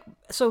were like,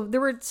 so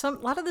there were a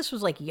lot of this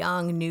was like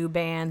young, new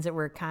bands that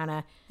were kind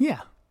of,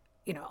 Yeah.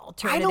 I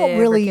alternative. don't or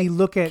really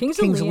look at Kings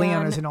Kings of of Leon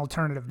Leon as an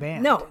alternative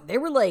band. No, they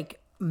were like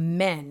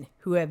men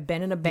who have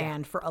been in a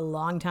band for a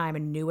long time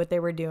and knew what they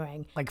were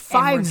doing. Like and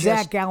 5 were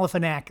Zach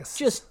Galifianakis.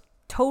 Just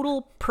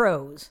total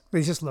pros.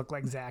 They just look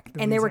like Zach.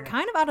 And they were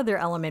kind of out of their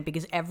element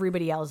because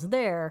everybody else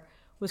there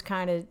was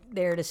kind of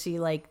there to see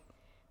like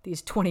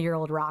these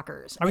 20-year-old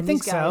rockers. I would And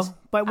think these guys, so,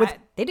 but with-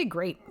 they did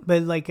great.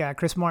 But like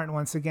Chris Martin,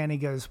 once again, he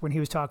goes, when he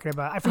was talking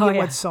about, I forget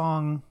yeah. what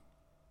song,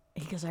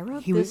 He goes, I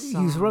wrote he this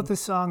song. wrote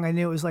this song. I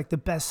knew it was like the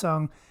best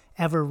song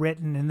ever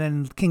written. And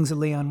then Kings of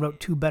Leon wrote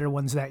 2 better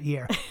ones that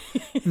year.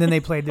 And then they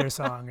played their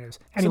song. It was,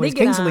 anyways, so they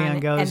get Kings of on, Leon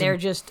goes. and they're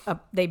just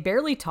they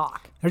barely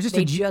talk. they're just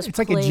they it's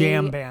like a play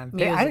jam band.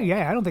 I music.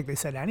 don't think they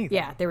said anything.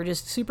 Yeah, they were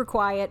just super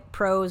quiet.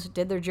 Pros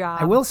did their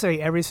job. I will say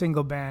every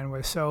single band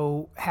was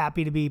so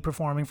happy to be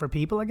performing for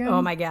people again.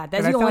 Oh my God,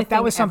 that's But the I only thought that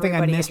thing was something I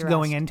everybody missed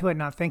going addressed. into it,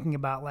 not thinking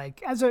about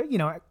like as a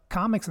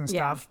comics and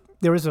Yeah. stuff.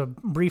 There was a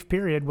brief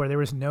period where there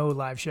was no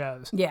live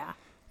shows, Yeah,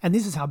 and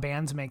this is how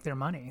bands make their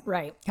money.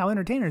 right. How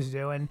entertainers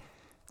do, and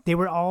they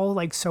were all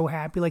like so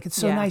happy. Like, it's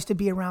so Yeah. nice to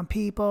be around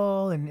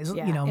people. And,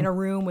 Yeah, you know, in a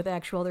room with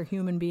actual other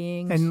human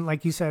beings. and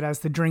like you said, as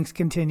the drinks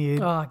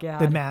continued, Oh, God.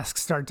 the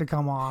masks start to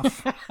come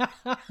off.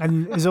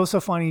 And it's also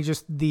funny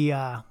just the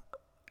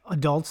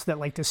adults that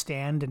like to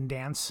stand and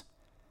dance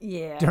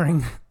yeah.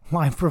 during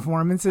live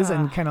performances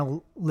and kind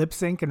of lip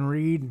sync and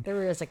read. There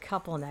was a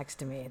couple next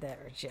to me that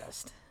were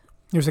just...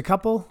 There's a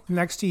couple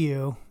next to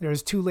you.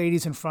 There's two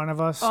ladies in front of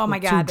us. Oh, my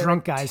with God. Two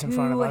drunk guys in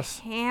front of us.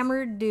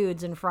 Hammered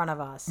dudes in front of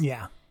us.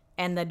 Yeah.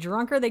 And the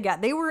drunker they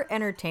got, they were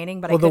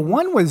entertaining, but Well, I the couldn't...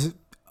 one was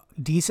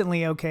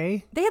decently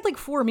okay. They had like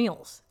 4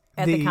 meals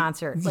at the The-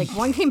 concert. Like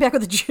one came back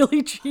with a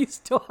chili cheese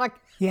dog.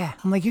 Yeah.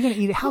 I'm like, you're going to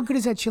eat it. How good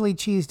is that chili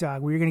cheese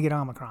dog? Well, you're going to get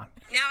Omicron.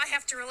 Now I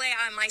have to rely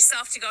on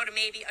myself to go to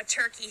maybe a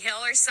Turkey Hill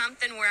or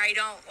something where I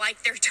don't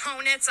like their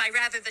donuts. I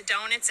rather the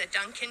donuts at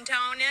Dunkin'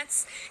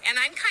 Donuts. And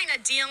I'm kind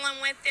of dealing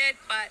with it,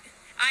 but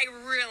I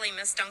really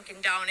miss Dunkin'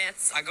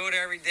 Donuts. I go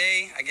there every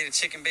day. I get a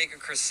chicken bacon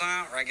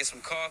croissant, or I get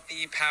some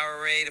coffee,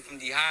 Powerade if I'm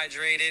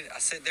dehydrated. I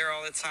sit there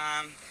all the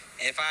time.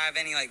 If I have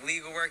any like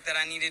legal work that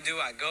I need to do,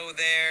 I go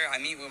there. I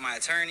meet with my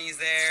attorneys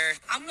there.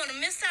 I'm gonna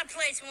miss that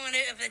place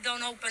if it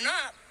don't open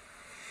up.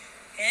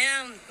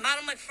 Yeah, a lot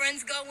of my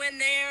friends go in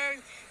there,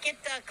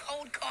 get the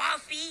cold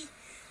coffee,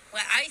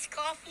 well, iced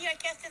coffee, I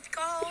guess it's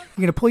called.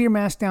 You're going to pull your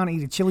mask down and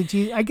eat a chili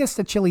cheese. I guess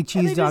the chili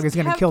cheese dog is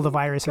going to kill the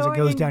virus as it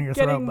goes down your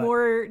throat. Getting But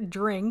more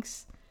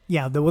drinks.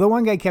 yeah, the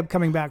one guy kept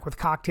coming back with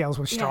cocktails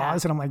with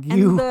straws. And I'm like,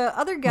 And the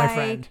other my guy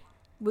friend.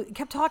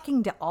 kept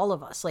talking to all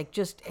of us. Like,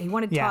 just, he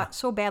wanted to Yeah. talk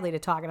so badly to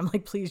talk. And I'm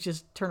like, please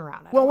just turn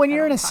around. Well, when I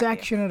you're don't in a wanna talk to you.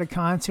 section at a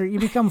concert, you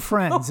become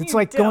friends. It's you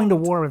like going to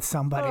don't. war with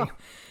somebody. Oh.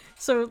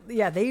 So,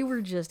 yeah, they were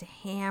just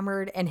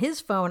hammered. And his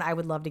phone, I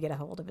would love to get a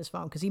hold of his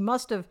phone because he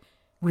must have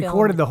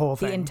Recorded filmed the whole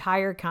the thing.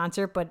 entire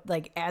concert, but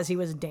like as he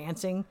was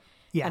dancing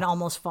Yeah. and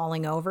almost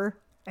falling over.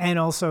 And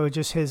also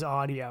just his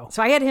audio.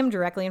 So I had him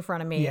directly in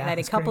front of me, Yeah, and I had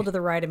a that's couple great. to the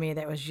right of me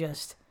that was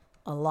just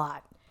a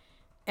lot.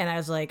 And I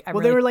was like,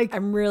 Well, they were like-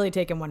 I'm really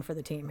taking one for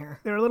the team here.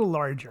 They're a little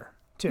larger,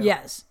 too.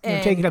 Yes, They're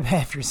and- taking up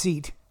half your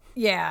seat.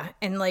 Yeah,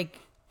 and like,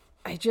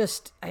 I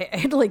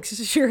had to like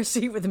share a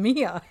seat with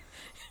Mia.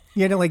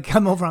 You had to like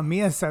come over on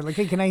Mia's side. Like,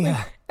 hey, can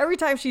I... Every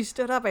time she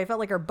stood up, I felt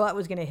like her butt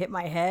was gonna hit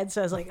my head.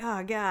 So I was like,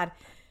 oh God.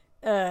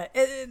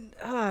 It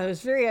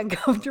was very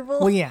uncomfortable.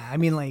 Well, yeah. I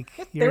mean, like,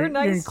 were you're in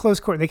nice. close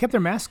quarter. They kept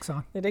their masks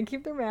on, They didn't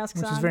keep their masks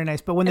which on. is very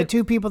nice. But when the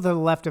two people to the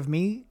left of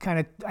me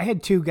I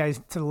had two guys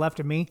to the left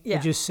of me Yeah.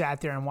 that just sat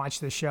there and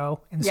watched the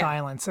show in Yeah.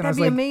 silence. And That'd I was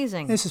be like,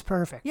 amazing. This is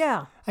perfect.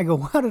 Yeah, I go,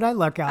 how did I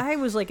luck out? I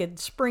was like at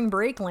spring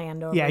break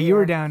land over yeah, here. you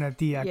were down at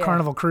the Yeah.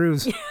 Carnival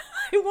Cruise.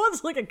 It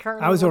was like a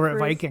carnival. I was over at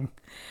cruise. Viking.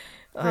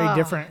 Very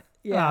different.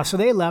 yeah. So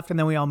they left, and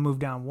then we all moved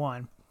down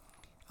one.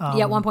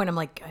 Yeah, at one point I'm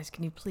like, guys,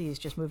 can you please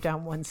just move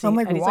down one seat? I'm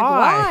like, and he's why?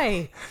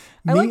 like,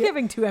 why? I like Me-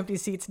 having 2 empty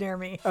seats near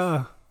me.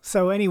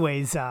 So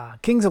anyways,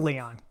 Kings of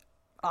Leon.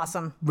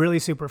 Awesome. Really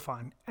super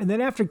fun. And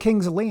then after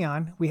Kings of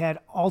Leon, we had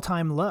All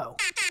Time Low,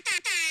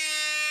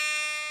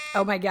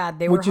 Oh my God,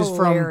 they were which is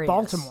hilarious. from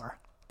Baltimore.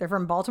 They're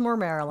from Baltimore,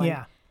 Maryland.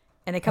 Yeah.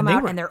 And they come And they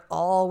out were- and they're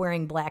all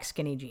wearing black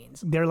skinny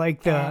jeans. They're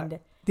like And-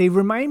 they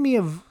remind me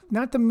of,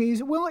 not the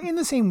music, well, in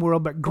the same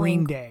world, but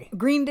Green Day.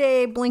 Green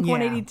Day, Blink Yeah,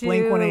 182.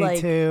 Blink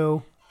 182,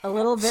 Like, a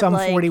little bit Sum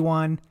like,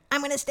 41.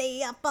 I'm going to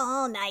stay up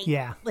all night.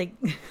 Yeah. Like,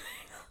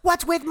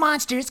 What's with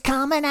monsters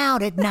coming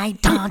out at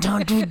night? Dun,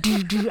 dun, doo,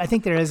 doo, doo. I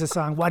think there is a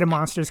song, Why Do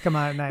Monsters Come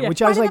Out at Night? yeah.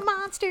 Which I was Why do like, the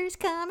monsters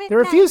come at there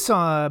are a night?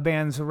 few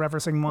bands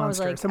referencing I was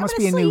monsters. like, there I'm must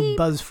gonna be a new sleep.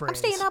 buzz phrase. I'm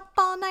staying up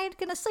all night,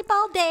 gonna sleep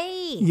all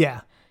day.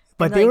 Yeah.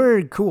 But And, they like,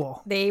 were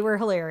cool. They were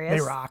hilarious.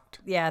 They rocked.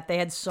 Yeah, they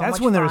had so That's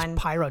much when there fun. was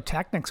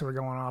pyrotechnics were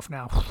going off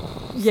now.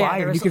 Yeah, Fire.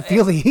 there You was- could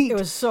feel the heat. It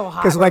was so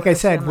hot. Because like where I we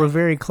said, stood, we're like-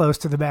 very close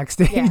to the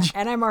backstage. Yeah,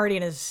 and I'm already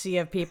in a sea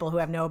of people who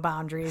have no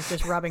boundaries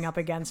just rubbing up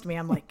against me.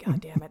 I'm like, God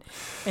damn it.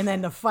 And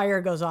then the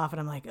fire goes off and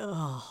I'm like,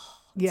 oh.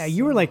 Yeah,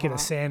 you were like in a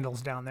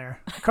sandals down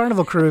there.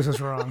 Carnival Cruise was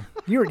wrong.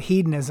 You were at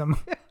hedonism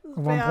at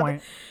one bad.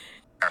 point.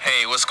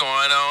 Hey, what's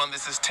going on?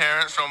 This is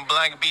Terrence from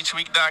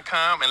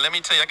BlackBeachWeek.com, and let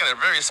me tell you, I got a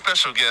very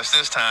special guest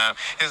this time.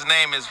 His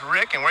name is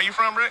Rick, and where are you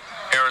from, Rick?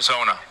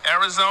 Arizona.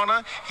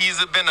 Arizona. He's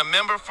been a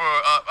member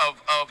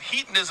of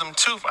Hedonism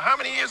 2 for how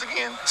many years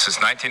again? Since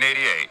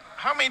 1988.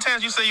 How many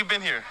times you say you've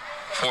been here?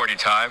 40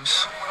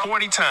 times.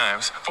 40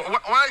 times.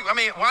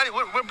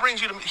 What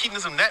brings you to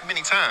hedonism that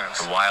many times?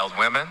 The wild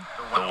women,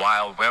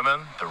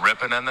 the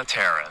ripping and the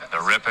tearing, the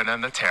ripping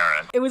and the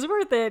tearing. It was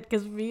worth it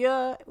because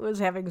Mia was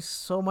having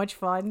so much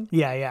fun.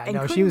 Yeah. And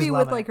No, couldn't she was be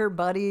loving with like it. her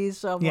buddies.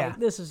 So I'm Yeah. like,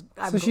 this is.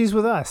 So she's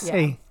with us. Yeah.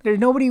 Hey, there's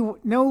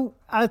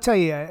I'll tell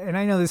you, and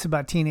I know this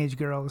about teenage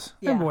girls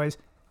Yeah. and boys.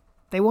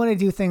 They want to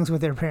do things with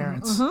their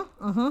parents.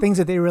 Mm-hmm, Things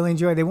that they really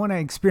enjoy. They want to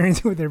experience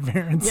it with their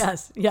parents.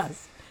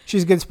 Yes.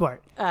 She's a good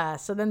sport.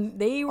 So then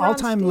they were All on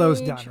Time Low's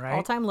stage. done, right?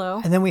 All Time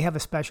Low. And then we have a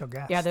special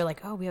guest. Yeah, they're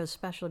like, oh, we have a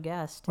special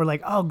guest. We're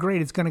like, oh,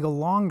 great, it's going to go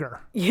longer.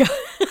 Yeah.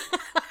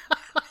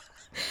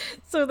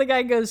 So the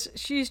guy goes,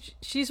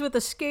 she's with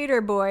a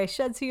skater boy.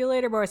 Should see you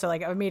later, boy. So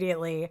like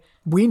immediately,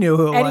 We knew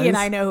who it was. Eddie and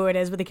I know who it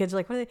is, but the kids are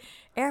like, what are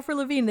they? Avril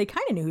Lavigne. They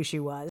kind of knew who she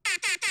was.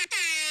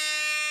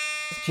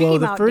 She Well,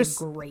 came the out first-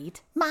 did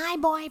great. My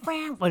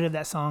boyfriend. What did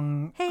that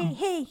song?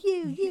 Hey,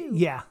 you.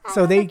 Yeah. I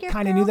So they like your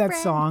kind of knew that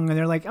girlfriend. song, and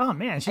they're like, "Oh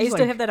man, she's I used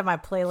like." to have that on my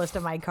playlist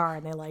in my car,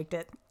 and they liked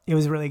it. It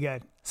was really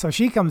good. So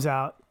she comes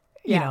out,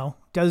 you Yeah. know,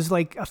 does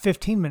like a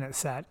 15-minute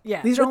set.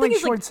 Yeah. These The are all thing like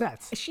is, like, short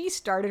sets, She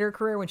started her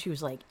career when she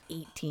was like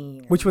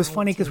 18. or which was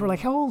funny because we're 19.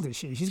 like, how old is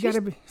she? She's got She's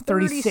to be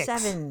 36.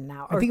 37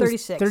 now, I or think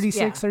 36. 36,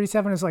 yeah.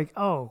 37 is like,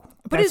 oh.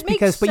 But that's it makes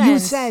because, But you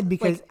sense. said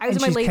because Like, I was and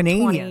in my she's late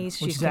Canadian, 20s, which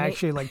she's is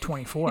actually like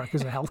 24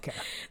 because of healthcare.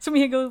 So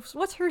he goes,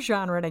 what's her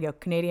genre? And I go,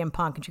 Canadian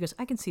punk. And she goes,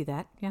 I can see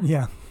that. Yeah.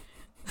 Yeah.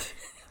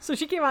 So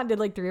she came out and did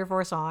like 3 or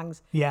 4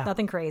 songs. Yeah.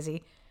 Nothing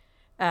crazy.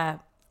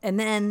 And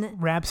then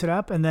Wraps it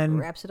up, and then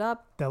wraps it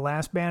up. the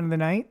last band of the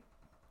night,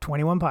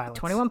 21 Pilots.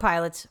 21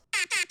 Pilots.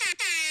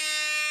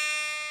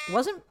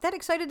 Wasn't that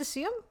excited to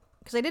see them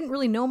because I didn't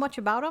really know much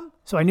about them.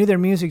 So I knew their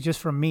music just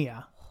from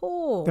Mia.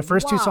 Oh, The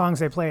first 2 wow. songs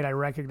they played, I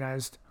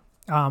recognized.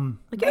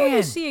 Like, you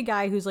ever see a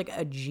guy who's like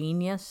a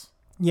genius?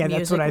 Yeah,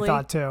 that's what I musically,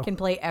 thought too. Can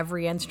play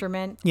every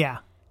instrument. Yeah.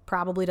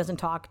 Probably doesn't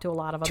talk to a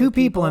lot of other 2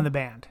 people in the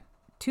band.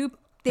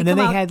 They and then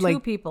come they out had 2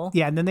 like people.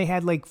 Yeah, and then they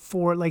had like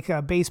 4, like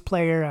a bass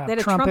player, a They had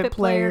a trumpet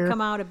player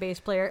come out, a bass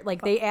player.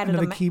 Like they added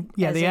another them.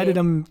 Yeah, they added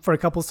them for a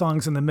couple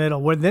songs in the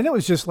middle. Where then it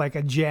was just like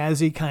a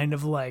jazzy kind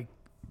of like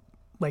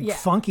Yeah.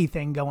 funky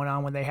thing going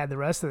on when they had the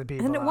rest of the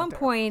people. And at out one there.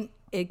 point,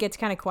 it gets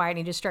kind of quiet, and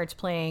he just starts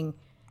playing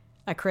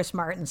a Chris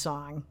Martin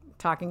song,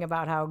 talking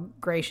about how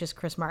gracious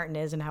Chris Martin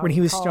is and how when he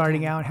was called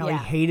starting him. out, how Yeah.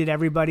 he hated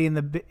everybody in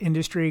the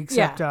industry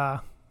except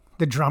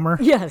the drummer,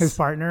 Yes. his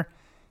partner,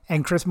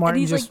 and Chris Martin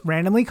he's just like-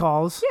 randomly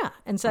calls. Yeah,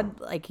 and said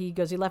like he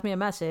goes, he left me a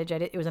message.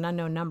 It was an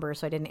unknown number,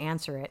 so I didn't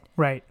answer it.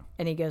 Right.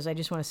 And he goes, I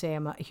just want to say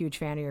I'm a huge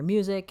fan of your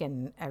music,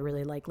 and I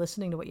really like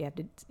listening to what you have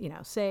to,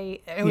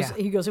 say. It was. Yeah.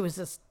 He goes, it was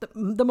just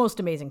the most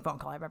amazing phone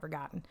call I've ever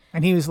gotten.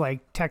 And he was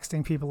like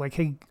texting people like,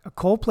 "Hey,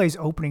 Coldplay's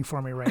opening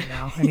for me right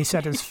now," and he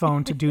set his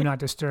phone to do not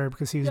disturb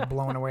because he was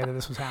blown away that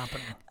this was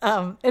happening.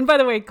 And by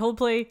the way,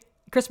 Coldplay,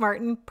 Chris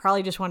Martin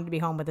probably just wanted to be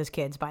home with his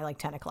kids by like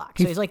 10 o'clock.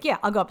 So he's like, yeah,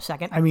 I'll go up a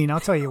second. I mean, I'll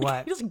tell you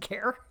what. He doesn't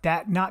care.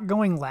 That not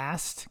going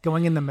last,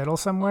 going in the middle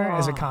somewhere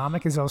as a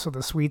comic is also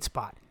the sweet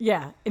spot.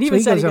 Yeah. And So even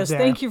he said, goes he up goes, there.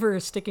 thank you for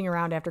sticking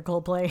around after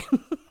Coldplay.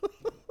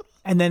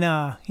 And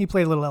then he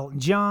played a little Elton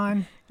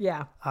John,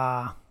 yeah.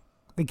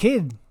 the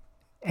kid,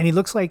 and he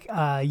looks like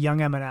young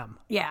Eminem.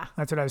 Yeah.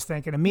 That's what I was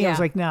thinking. And me, I was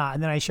Yeah. like, nah.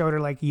 And then I showed her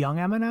like young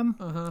Eminem,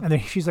 and then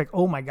she's like,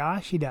 oh my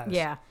gosh, he does.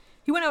 Yeah.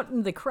 He went out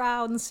into the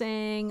crowd and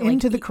sang.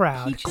 Into like, the he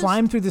crowd, just-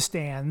 climbed through the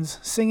stands,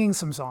 singing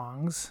some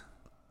songs.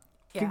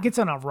 Yeah. Gets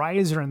on a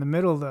riser in the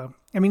middle of the.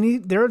 I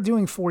mean, they're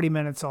doing 40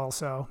 minutes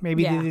also.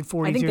 Maybe Yeah. they did I think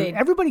 42. they-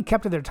 Everybody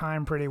kept to their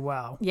time pretty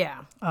well,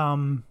 Yeah.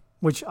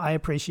 which I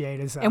appreciate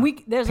as a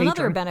And there's another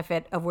patron.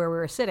 benefit of where we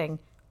were sitting.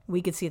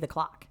 We could see the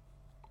clock.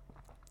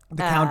 The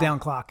countdown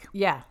clock.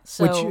 Yeah.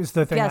 So Which is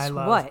the thing guess I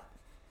love. what?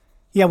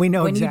 Yeah, we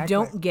know When exactly.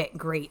 you don't get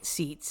great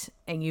seats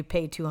and you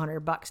pay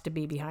 $200 to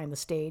be behind the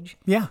stage,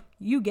 Yeah.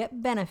 you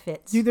get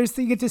benefits. You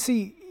get to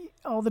see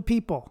all the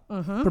people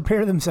Mm-hmm.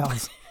 prepare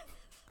themselves.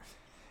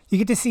 You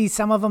get to see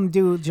some of them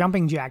do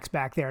jumping jacks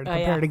back there to Oh,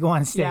 prepare yeah. to go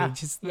on stage. Yeah.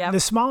 It's- Yep. The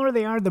smaller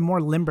they are, the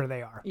more limber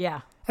they are.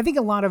 Yeah. I think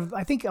a lot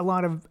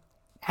of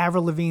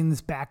Avril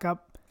Lavigne's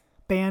backup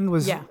band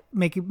was Yeah.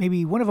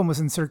 maybe one of them was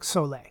in Cirque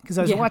Soleil because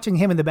I was Yeah. watching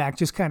him in the back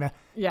just kind of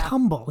Yeah.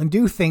 tumble and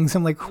do things.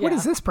 I'm like, what Yeah.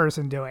 is this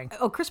person doing?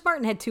 Oh, Chris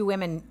Martin had 2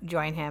 women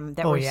join him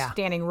that Oh, were yeah.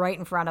 standing right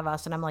in front of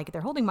us, and I'm like,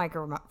 they're holding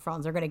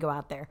microphones. They're going to go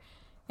out there,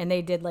 and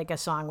they did like a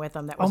song with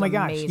them that was Oh my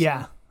amazing. gosh,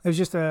 yeah. It was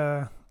just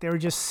they were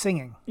just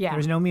singing. Yeah. There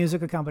was no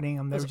music accompanying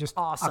them. They was were just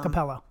awesome. a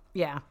cappella.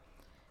 Yeah.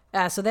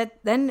 So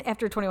then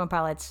after 21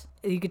 Pilots,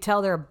 you could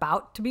tell they're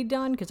about to be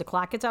done because the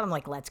clock gets out. I'm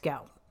like, let's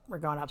go. We're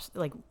going up.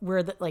 Like we're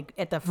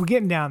at the We're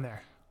getting down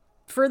there.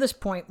 furthest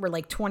point. We're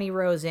like 20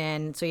 rows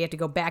in, so you have to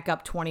go back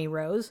up 20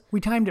 rows.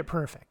 We timed it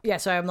perfect. Yeah.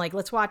 So I'm like,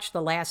 let's watch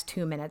the last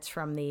 2 minutes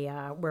from the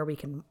where we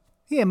can.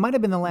 Yeah, it might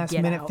have been the last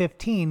Get minute out.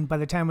 15 by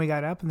the time we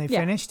got up and they Yeah.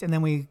 finished, and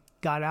then we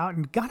got out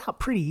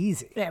pretty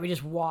easy. Yeah, we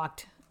just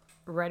walked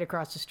right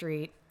across the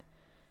street.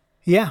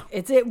 Yeah,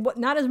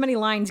 Not as many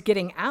lines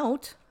getting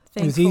out.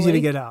 it was easy to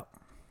thankfully. get out.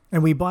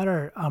 And we bought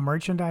our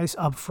merchandise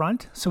up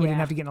front, so we Yeah. didn't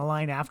have to get in a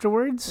line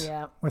afterwards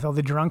Yeah. with all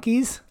the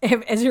drunkies.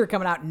 As you were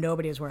coming out,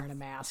 nobody was wearing a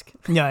mask.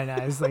 No,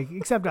 it's like,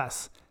 except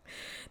us.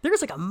 There was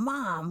like a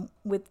mom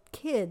with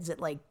kids that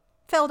like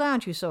fell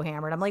down. She was so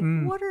hammered. I'm like,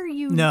 what are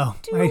you No.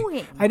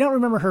 doing? I don't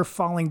remember her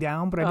falling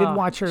down, but I did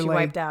watch her she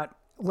wiped out.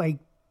 like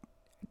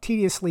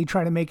tediously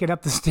try to make it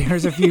up the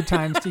stairs a few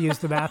times to use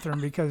the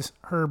bathroom because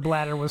her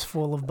bladder was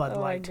full of Bud Oh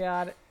my Light.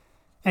 God.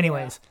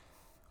 Anyways,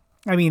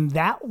 I mean,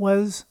 that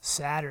was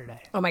Saturday.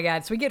 Oh my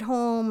God. So we get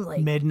home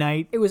like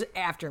Midnight. it was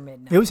after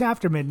midnight. It was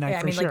after midnight yeah, I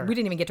for mean, sure. like we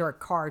didn't even get to our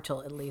car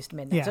till at least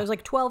midnight. Yeah. So it was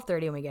like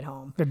 12:30 when we get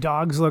home. The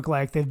dogs look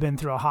like they've been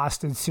through a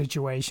hostage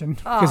situation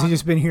because they've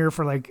just been here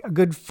for like a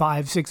good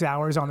 5-6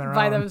 hours on their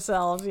By own.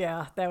 themselves.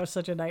 Yeah. That was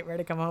such a nightmare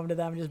to come home to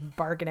them just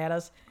barking at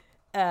us.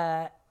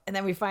 And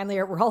then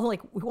we're all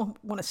like, we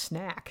want a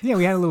snack. Yeah,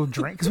 we had a little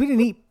drink because we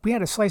didn't eat. We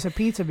had a slice of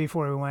pizza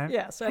before we went.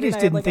 Yeah, so I Eddie just and I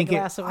had, didn't like, a think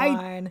glass of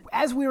wine,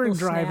 as we were little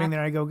driving snack.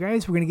 there, I go,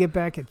 guys, we're gonna get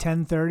back at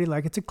 10:30,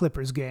 like it's a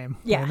Clippers game.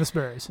 Yeah. And the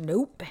Spurs.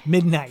 Nope.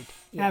 Midnight.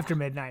 Yeah. After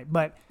midnight,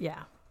 but Yeah.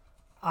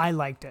 I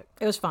liked it.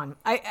 It was fun.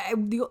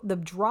 The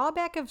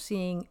drawback of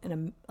seeing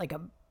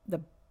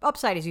the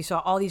upside is you saw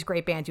all these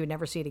great bands you would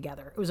never see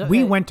together. It was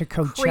We went to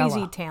Coachella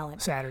crazy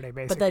talent Saturday,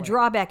 basically. But the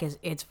drawback is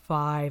it's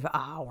 5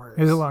 hours.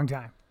 It was a long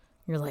time.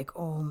 You're like,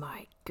 oh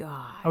my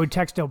god. I would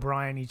text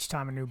O'Brien each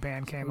time a new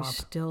band came He's up.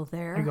 still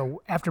there. I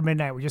go, after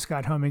midnight, we just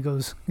got home.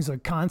 He's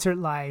like, concert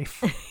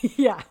life,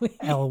 Yeah.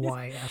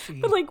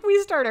 LYFE. But like we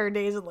start our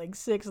days at like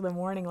 6 in the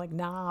morning, like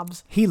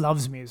knobs. He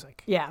loves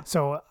music. Yeah.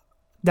 So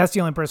that's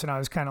the only person I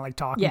was kind of like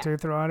talking Yeah. to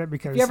throughout it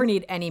because If you ever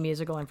need any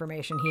musical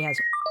information, he has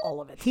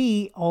all of it.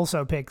 he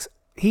also picks.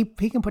 He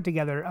can put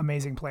together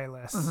amazing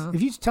playlists. Mm-hmm.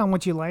 If you just tell him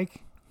what you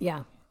like,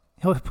 Yeah.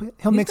 he'll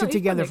mix it He's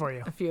together put for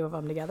you. A few of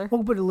them together.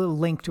 We'll put a little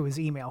link to his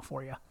email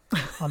for you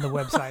on the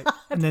website,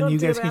 and then Don't you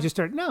do guys can that. just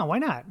start. No, why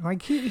not?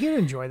 Like he'll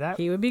enjoy that.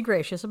 He would be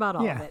gracious about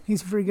all of Yeah, it.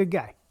 he's a pretty good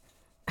guy.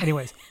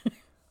 Anyways,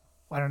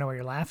 I don't know why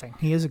you're laughing.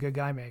 He is a good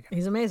guy, Megan.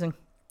 He's amazing.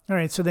 All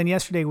right, so then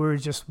yesterday we were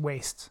just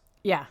wastes.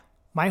 Yeah.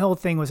 My whole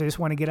thing was I just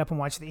want to get up and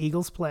watch the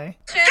Eagles play.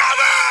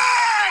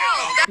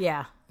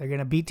 Yeah. They're going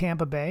to beat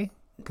Tampa Bay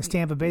because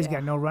Tampa Bay's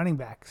got no running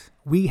backs.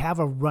 We have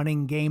a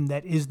running game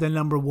that is the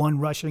number one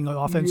rushing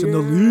offense in the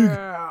league.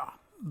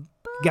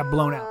 Got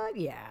blown out.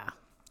 Yeah.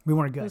 We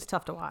weren't It good. was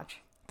tough to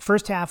watch.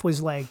 First half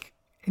was like,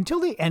 until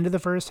the end of the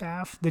first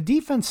half, the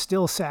defense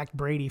still sacked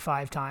Brady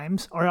 5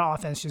 times. Our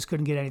offense just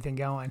couldn't get anything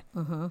going.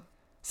 Mm-hmm.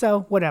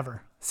 So,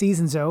 whatever.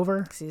 Season's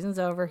over. Season's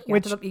over. You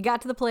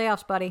got to the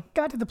playoffs, buddy.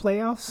 Got to the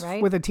playoffs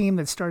Right. with a team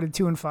that started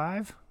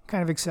 2-5.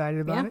 Kind of excited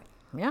about Yeah. it.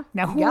 Yeah.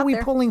 Now, You who got are we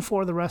there. pulling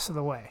for the rest of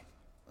the way?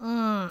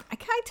 I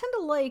kind of tend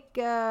to like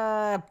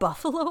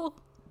Buffalo.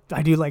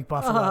 I do like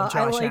Buffalo, Josh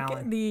I like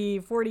Allen. the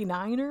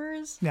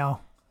 49ers. No.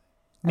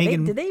 Did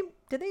Megan, they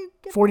get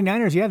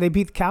 49ers, yeah, they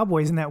beat the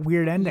Cowboys in that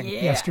weird ending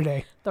Yeah.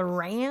 yesterday. the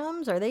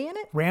Rams? Are they in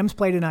it? Rams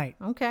play tonight.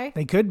 Okay.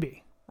 They could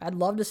be. I'd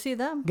love to see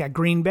them. Got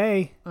Green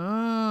Bay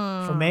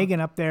for Megan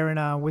up there in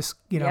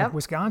Yep.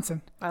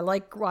 Wisconsin. I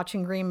like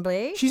watching Green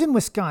Bay. She's in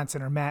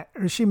Wisconsin or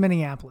is she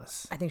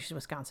Minneapolis? I think she's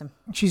Wisconsin.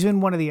 She's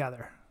in one or the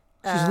other.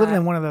 She's living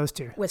in one of those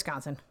two.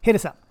 Wisconsin. Hit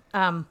us up.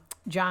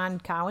 John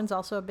Cowan's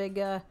also a big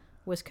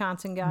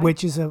Wisconsin guy.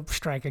 Which is a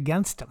strike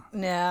against them.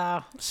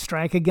 No,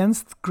 Strike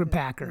against the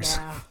Packers.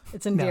 no.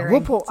 It's No, endearing.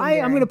 we'll pull. It's I'm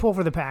endearing. going to pull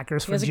for the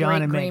Packers He for has a John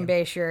great and Green Megan.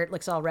 Bay shirt.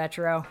 Looks all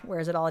retro.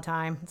 Wears it all the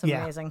time. It's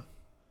Yeah. amazing.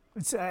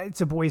 It's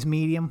a boys'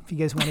 medium. If you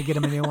guys want to get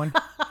him a new one,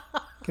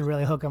 could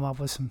really hook him up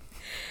with some.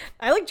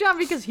 I like John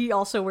because he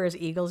also wears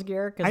Eagles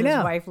gear because I his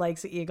know. wife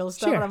likes the Eagles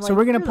stuff. Sure. And I'm So like,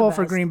 we're going to "You're the pull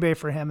for best." Green Bay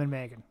for him and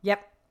Megan.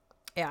 Yep.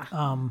 Yeah.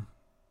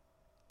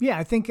 Yeah,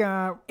 I think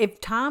If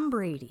Tom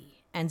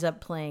Brady ends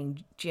up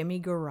playing Jimmy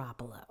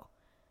Garoppolo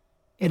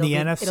in the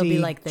NFC it'll be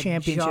like the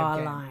Championship game,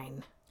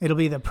 jawline. it'll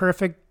be the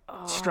perfect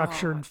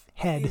structured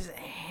These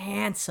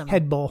handsome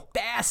head bowl.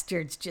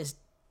 bastards just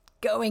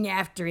going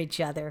after each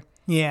other.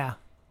 Yeah.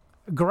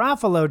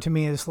 Garoppolo to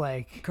me is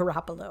like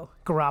Garoppolo.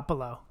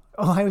 Garoppolo.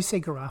 Oh, I always say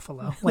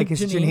Garoppolo. Like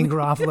it's Janine. Janine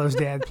Garofalo's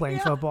dad playing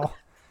football.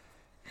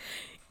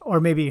 Or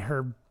maybe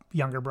her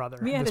younger brother.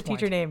 We at had a this point.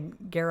 teacher named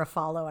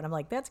Garofalo, and I'm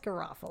like, that's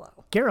Garofalo.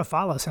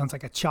 Garofalo sounds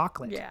like a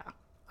chocolate. Yeah.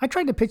 I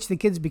tried to pitch the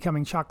kids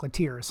becoming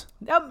chocolatiers.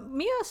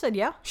 Mia said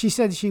yeah. She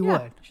said she Yeah.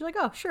 would. She's like,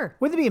 oh, sure.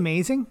 Wouldn't it be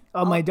amazing?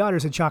 Oh, my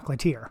daughter's a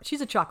chocolatier.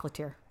 She's a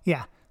chocolatier.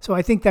 Yeah. So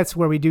I think that's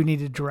where we do need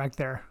to direct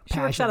their She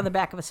passion. works out of the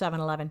back of a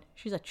 7-Eleven.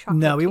 She's a chocolatier.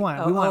 No, we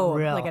want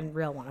real. like a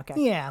real one. Okay.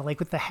 Yeah, like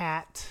with the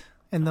hat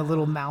and the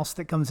little mouse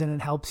that comes in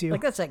and helps you.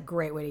 Like that's a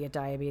great way to get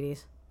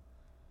diabetes.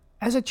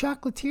 As a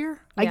chocolatier,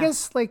 I Yeah.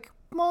 guess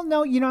well,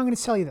 no, I'm going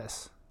to tell you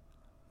this.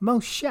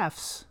 Most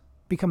chefs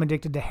become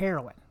addicted to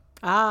heroin,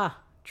 Ah,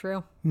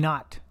 true.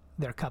 not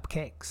their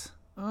cupcakes.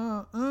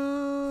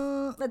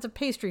 That's a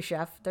pastry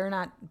chef. They're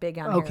not big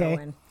on Okay.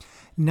 heroin.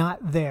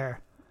 Not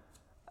their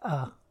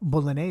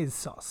bolognese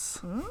sauce.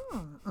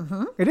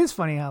 It is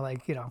funny how, but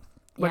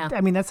Yeah.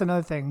 I mean, that's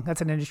another thing.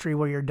 That's an industry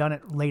where you're done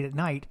it late at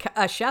night.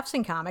 Chefs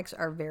and comics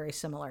are very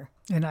similar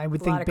And I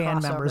would A lot think of band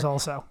crossover. members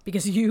also.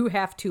 because you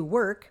have to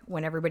work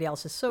when everybody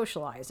else is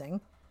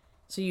socializing.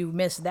 So you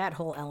miss that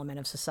whole element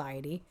of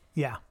society.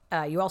 Yeah.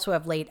 You also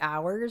have late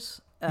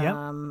hours. Yep.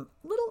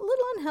 Little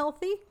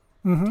unhealthy.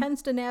 Mm-hmm.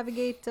 Tends to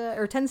navigate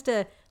or tends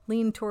to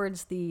lean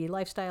towards the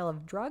lifestyle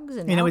of drugs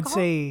and And I would alcohol.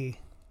 say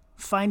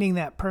finding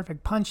that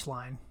perfect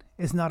punchline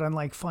is not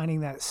unlike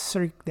finding that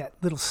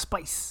little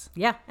spice.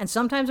 Yeah, and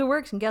sometimes it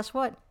works, and guess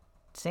what?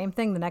 Same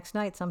thing the next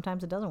night.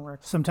 Sometimes it doesn't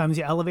work. Sometimes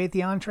you elevate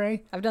the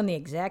entree. I've done the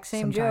exact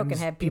same joke and Sometimes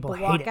had people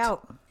people walk hate it.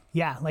 out.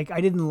 Yeah, like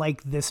I didn't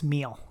like this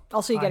meal.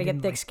 Also, you I got to get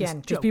didn't thick like this skin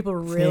because joke. people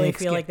really Thick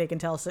feel skin. like they can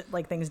tell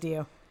like things to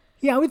you.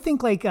 Yeah, I would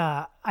think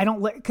I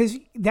don't like, because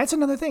that's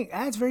another thing.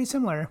 That's very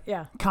similar.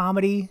 Yeah.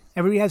 Comedy,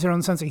 everybody has their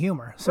own sense of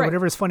humor. So Right.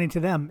 whatever is funny to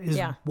them is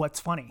Yeah. what's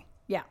funny.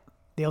 Yeah,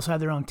 they also have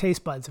their own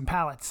taste buds and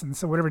palates, and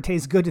so whatever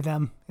tastes good to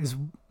them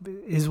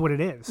is what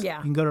it is. Yeah.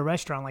 You can go to a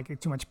restaurant like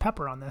too much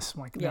pepper on this.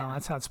 I'm like, no, Yeah.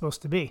 that's how it's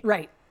supposed to be.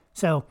 Right.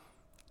 So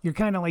you're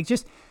kind of like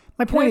just.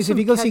 My I point have is, if some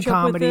you go see ketchup with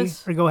comedy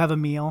this? or go have a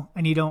meal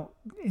and you don't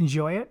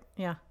enjoy it,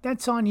 Yeah.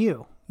 that's on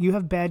you. You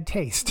have bad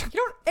taste. You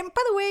don't. And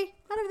by the way,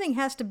 not everything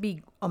has to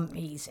be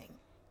amazing.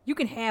 You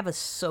can have a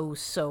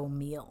so-so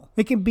meal.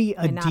 It can be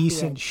a And not be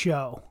decent a-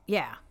 show.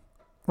 Yeah.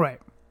 Right.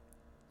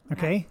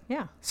 Okay?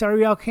 Yeah. Sorry,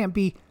 we all can't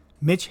be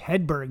Mitch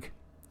Hedberg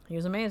He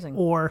was amazing.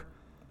 or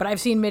But I've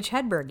seen Mitch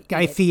Hedberg.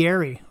 Guy eat it,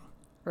 Fieri.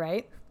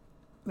 right?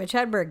 Mitch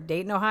Hedberg,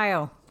 Dayton,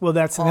 Ohio. Well,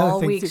 that's another All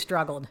thing. week too.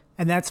 struggled.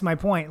 And that's my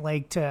point.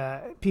 Like,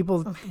 to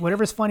people,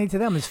 whatever's funny to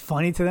them is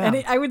funny to them.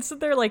 And I would sit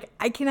there like,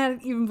 I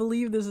cannot even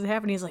believe this is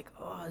happening. He's like,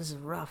 oh, this is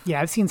rough.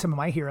 Yeah, I've seen some of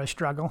my heroes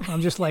struggle.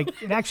 I'm just like,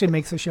 it actually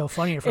makes the show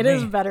funnier for It me.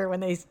 is better when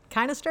they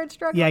kind of start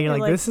struggling. Yeah, you're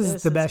like, this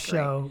is the best great.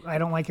 show. I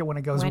don't like it when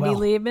it goes Wendy well.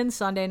 Liebman,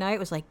 Sunday night,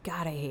 was like,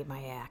 God, I hate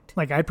my act.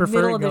 Like, I prefer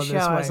Middle it of go the show,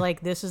 this way. I was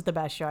like, this is the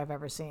best show I've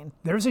ever seen.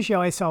 There was a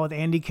show I saw with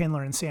Andy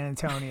Kindler in San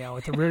Antonio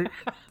at the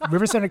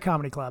River Center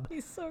Comedy Club.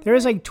 He's so There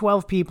was like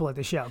 12 people at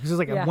the show because it was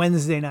like Yeah. a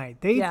Wednesday night.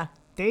 Yeah.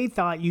 They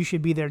thought you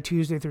should be there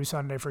Tuesday through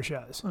Sunday for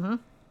shows. Mm-hmm.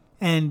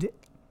 And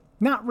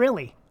not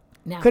really.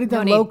 No, Could have no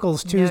done need.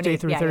 locals No Tuesday need.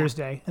 through Yeah, yeah.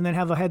 Thursday and then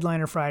have a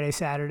headliner Friday,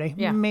 Saturday,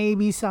 Yeah.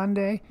 maybe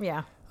Sunday.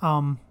 Yeah.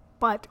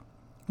 But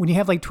when you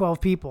have like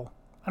 12 people,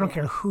 I don't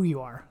care who you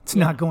are. It's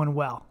not going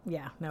well.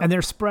 Yeah. No. And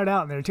they're spread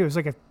out in there too. It's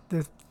like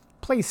the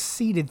place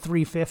seated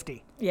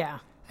 350. yeah.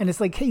 And it's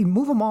like, hey,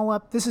 move them all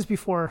up. This is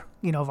before,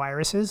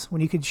 viruses,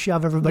 when you could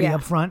shove everybody Yeah.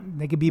 up front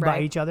and they could be by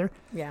Right. each other.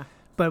 Yeah.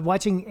 But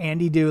watching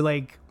Andy do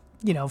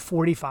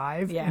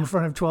 45 Yeah. in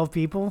front of 12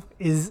 people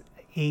is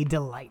a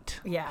delight.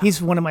 Yeah.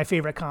 He's one of my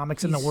favorite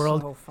comics in the He's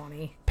world. So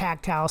funny.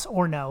 Packed house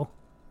or no,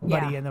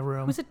 buddy Yeah. in the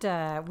room. Was it?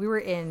 We were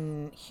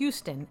in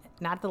Houston,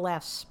 not the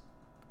last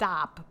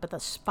stop, but the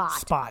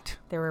spot.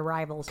 They were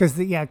rivals. Because,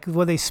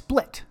 they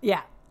split.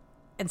 Yeah.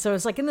 And so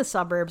it's like in the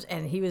suburbs,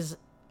 and he was,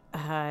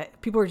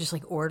 people were just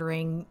like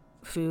ordering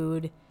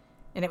food,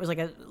 and it was like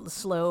a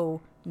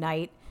slow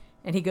night.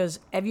 And he goes,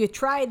 "Have you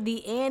tried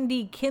the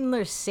Andy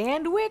Kindler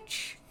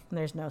sandwich?" And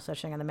there's no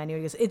such thing on the menu.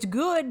 He goes, "It's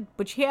good,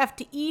 but you have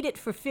to eat it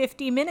for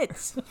 50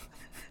 minutes.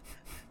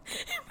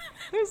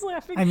 I was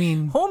laughing. I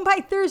mean- home by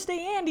Thursday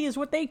Andy is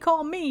what they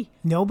call me.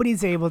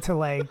 Nobody's able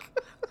to,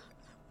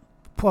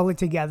 pull it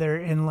together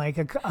in,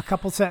 a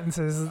couple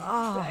sentences.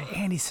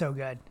 Andy's so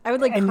good. I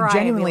would, cry And and be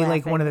genuinely,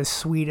 laughing. one of the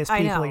sweetest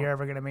I people know. you're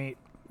ever going to meet.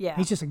 Yeah.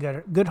 He's just a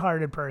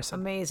good-hearted person.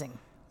 Amazing.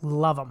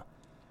 Love him.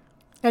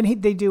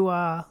 And they do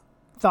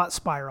Thought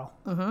Spiral.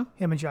 Mm-hmm.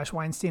 Him and Josh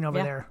Weinstein over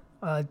Yeah.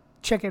 there.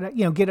 Check it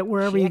out. Get it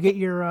wherever you Check get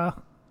your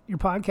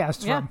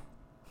podcasts Yeah.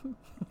 from.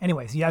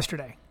 Anyways,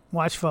 yesterday,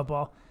 watch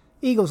football.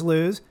 Eagles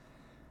lose.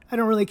 I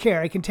don't really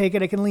care. I can take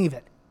it. I can leave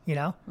it.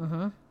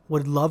 Mm-hmm.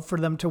 Would love for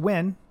them to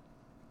win.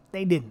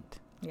 They didn't.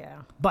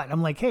 Yeah. But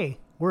I'm like, hey,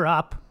 we're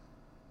up.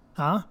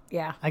 Huh?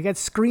 Yeah. I got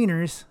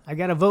screeners. I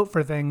got to vote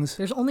for things.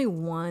 There's only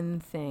one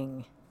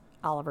thing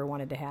Oliver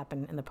wanted to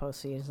happen in the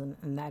postseason,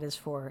 and that is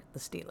for the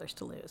Steelers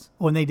to lose.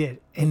 When they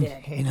did. In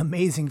did.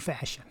 amazing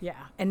fashion. Yeah.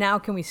 And now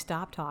can we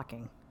stop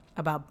talking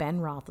about Ben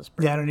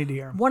Roethlisberger? Yeah, I don't need to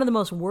hear him. One of the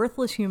most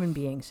worthless human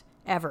beings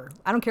ever.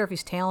 I don't care if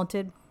he's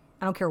talented.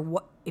 I don't care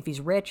if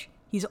he's rich.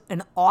 He's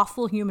an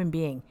awful human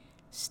being.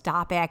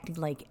 Stop acting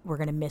like we're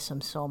going to miss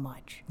him so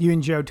much. You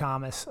and Joe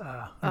Thomas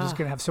are just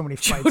going to have so many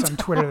fights on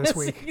Twitter this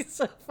week. He's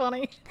so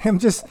funny. Him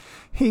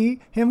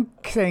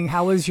saying,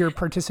 how was your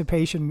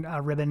participation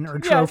ribbon or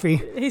trophy?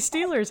 Yeah. Hey,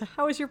 Steelers,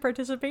 how was your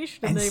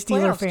participation in And the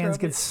Steeler playoffs fans trophy?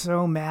 get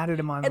so mad at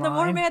him online. And the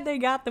more mad they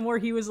got, the more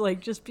he was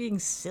just being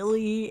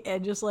silly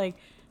and just still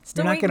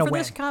not waiting gonna for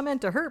this win.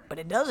 comment to hurt, but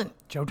it doesn't.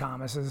 Joe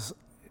Thomas is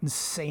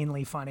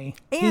insanely funny.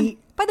 And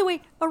by the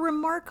way, a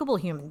remarkable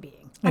human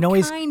being, And a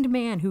always- kind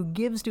man who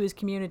gives to his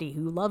community,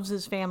 who loves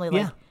his family.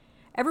 Yeah.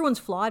 Everyone's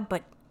flawed,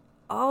 but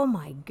oh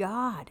my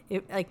God,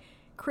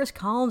 Chris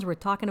Collins were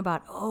talking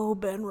about,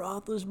 Ben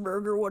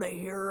Roethlisberger, what a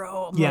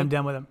hero. I'm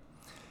done with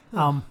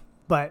him.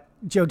 But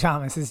Joe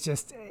Thomas is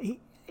just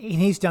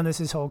he's done this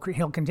his whole career.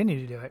 He'll continue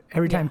to do it.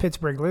 Every time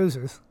Pittsburgh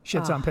loses,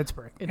 shits on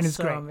Pittsburgh. And it's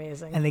so great.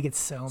 amazing. And they get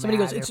so Somebody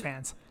mad goes, at "It's their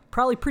fans.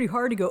 probably pretty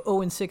hard to go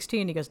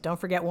 0-16. He goes, don't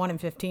forget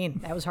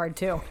 1-15. That was hard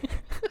too.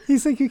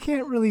 He's like, you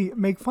can't really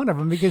make fun of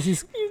him because He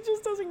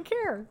just doesn't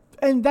care.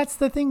 and that's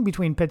the thing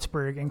between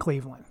Pittsburgh and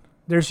Cleveland.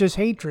 There's just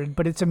hatred,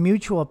 but it's a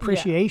mutual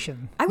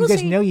appreciation. I You will guys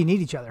say- know you need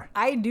each other.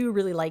 I do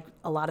really like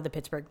a lot of the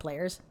Pittsburgh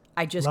players.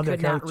 I just Love their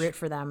could not coach. root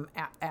for them,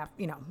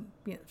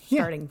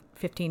 starting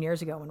 15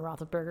 years ago when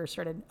Roethlisberger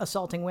started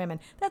assaulting women.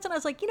 That's when I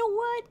was like, you know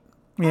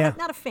what?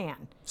 Not a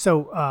fan.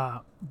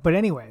 So, but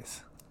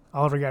anyways,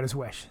 Oliver got his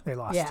wish. They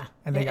lost. Yeah.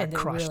 And they got They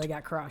crushed. really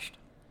got crushed.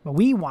 But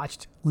we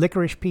watched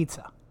Licorice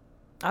Pizza,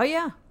 Oh,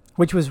 yeah.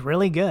 which was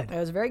really good. It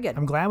was very good.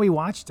 I'm glad we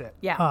watched it.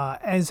 Yeah.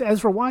 As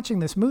we're watching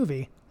this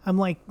movie, I'm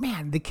like,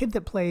 man, the kid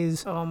that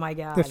plays Oh, my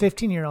God. the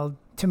 15-year-old,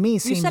 to me, you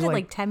seems said it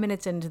like 10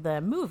 minutes into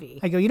the movie.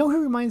 I go, you know who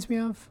he reminds me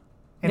of?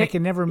 And I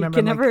can never remember.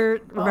 You can I'm like, never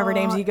remember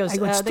names. He goes, I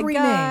go, it's the three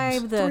guy,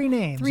 names. the Three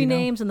names. three you know?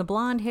 names and the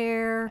blonde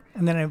hair.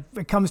 And then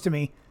it comes to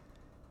me,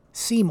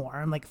 Seymour.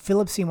 I'm like,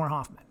 Philip Seymour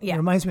Hoffman. Yeah. It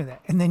reminds me of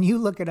that. And then you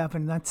look it up,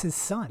 and that's his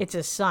son. It's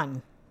his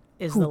son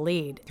is the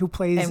lead. Who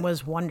plays... And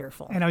was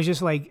wonderful. And I was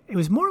just like, it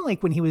was more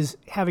like when he was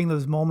having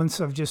those moments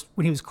of just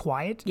when he was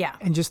quiet. Yeah.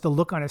 And just the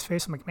look on his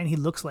face. I'm like, man, he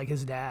looks like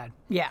his dad.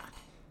 Yeah.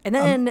 And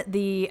then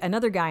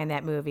another guy in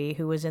that movie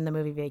who was in the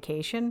movie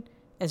Vacation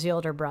as the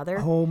older brother.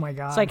 Oh, my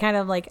God. So I kind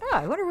of like,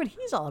 I wonder what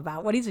he's all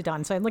about. What he's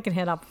done. So I'm looking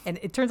him up. And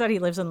it turns out he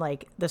lives in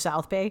like the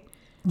South Bay.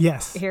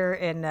 Yes. Here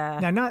in... now,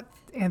 not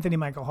Anthony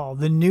Michael Hall.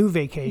 The New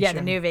Vacation. Yeah,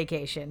 the New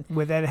Vacation.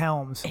 With Ed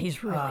Helms.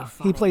 He's really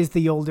funny. He plays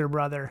the older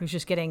brother. Who's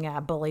just getting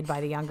bullied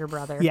by the younger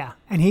brother. Yeah.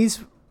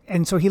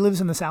 And so he lives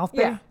in the South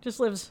Bay? Yeah, just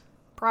lives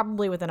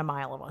probably within a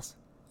mile of us.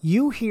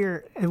 You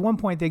hear, at one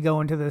point they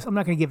go into this, I'm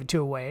not going to give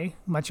it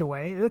much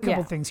away. There's a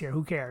couple things here,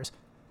 who cares?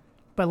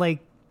 But like,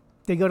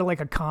 they go to like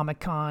a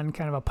Comic-Con,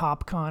 kind of a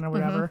pop-con or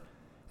whatever,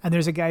 and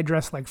there's a guy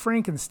dressed like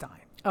Frankenstein.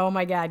 Oh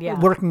my God, yeah.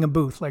 Working a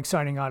booth, like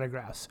signing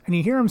autographs. And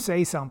you hear him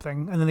say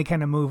something, and then they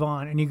kind of move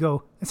on, and you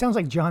go, it sounds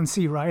like John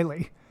C.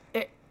 Reilly.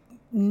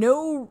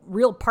 No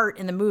real part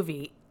in the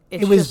movie.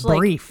 It was just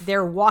brief. Like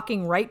they're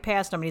walking right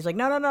past him, and he's like,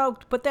 no,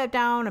 put that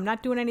down. I'm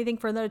not doing anything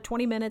for another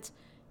 20 minutes.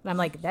 And I'm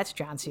like, that's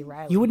John C.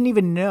 Reilly. You wouldn't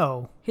even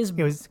know. It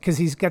was because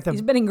he's got the...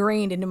 He's been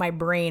ingrained into my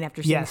brain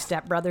after seeing Yes.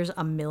 Step Brothers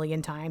a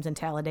million times and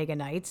Talladega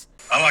Nights.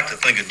 I like to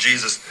think of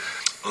Jesus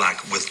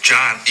like with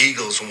giant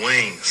eagle's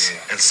wings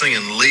and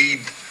singing lead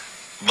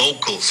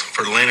vocals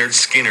for Leonard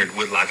Skinner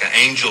with like an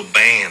angel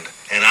band.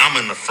 And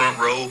I'm in the front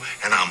row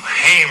and I'm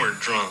hammered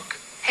drunk.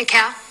 Hey,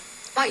 Cal,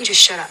 why don't you just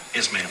shut up?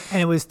 Yes, ma'am.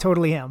 And it was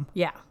totally him.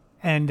 Yeah.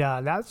 And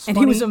that's And funny.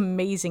 he was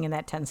amazing in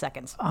that 10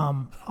 seconds.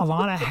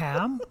 Alana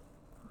Haim?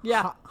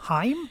 Yeah.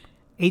 Haim?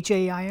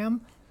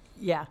 H-A-I-M?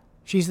 Yeah.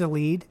 She's the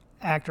lead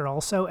actor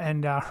also,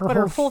 and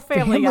Her full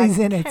family family's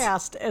got in it.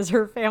 cast as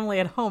her family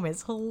at home.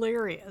 It's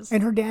hilarious.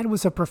 And her dad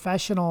was a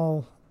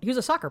professional He was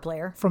a soccer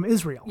player. from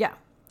Israel. Yeah.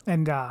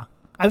 And I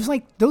was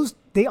like,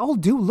 they all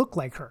do look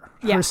like her.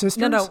 Yeah. Her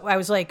sisters. No, I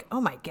was like, oh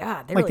my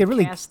God, Like, they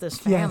really cast this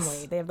family.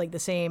 yes. They have like the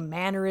same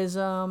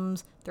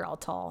mannerisms. They're all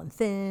tall and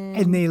thin.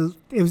 And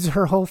it was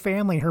her whole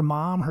family, her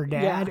mom, her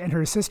dad, Yeah. and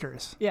her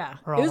sisters. Yeah.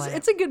 are all in it.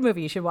 It's a good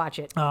movie. You should watch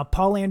it.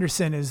 Paul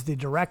Anderson is the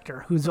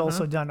director, who's Mm-hmm.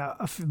 also done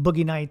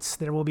Boogie Nights,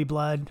 There Will Be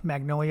Blood,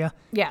 Magnolia.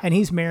 Yeah. And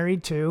he's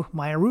married to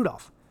Maya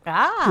Rudolph.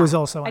 Ah. Who was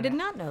also in I did it.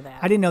 not know that.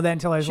 I didn't know that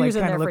until I was She like was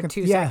in kind there of for looking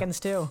 2 seconds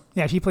too.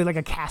 Yeah, she played like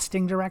a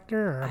casting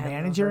director or a I love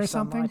manager her or so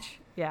something. much.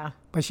 Yeah.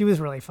 But she was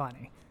really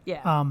funny.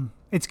 Yeah.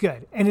 It's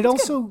good. And it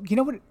also, you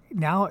know what,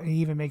 now it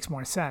even makes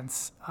more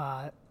sense.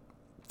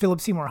 Philip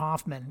Seymour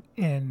Hoffman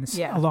in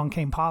Yeah. Along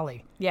Came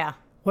Polly. Yeah.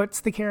 What's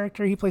the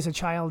character? He plays a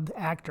child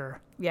actor.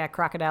 Yeah.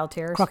 Crocodile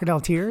Tears. Crocodile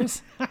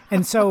Tears.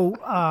 And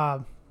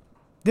so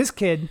this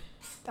kid,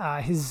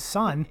 his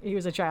son, He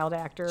was a child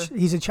actor.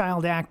 he's a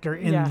child actor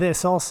in Yeah.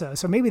 this also.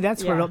 So maybe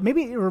that's Yeah.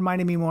 maybe it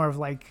reminded me more of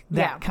like that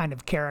Yeah. kind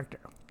of character.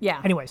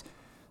 Yeah. Anyways,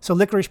 so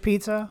Licorice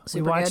Pizza,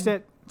 Super we watched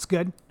good. it. It's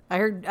good. I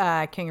heard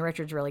King of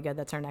Richard's really good.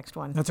 That's our next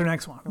one. That's our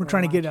next one. We're gonna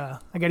trying to get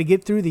I got to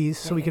get through these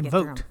so we gotta can get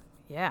through vote. 'em.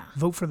 Yeah.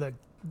 Vote for the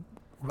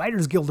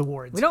Writers Guild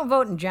Awards. We don't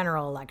vote in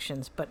general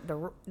elections, but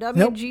the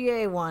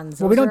WGA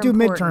ones. Well, we those don't are do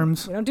important.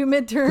 midterms. We don't do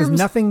Because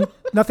midterms.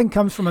 nothing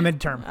comes from a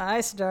midterm.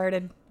 I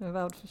started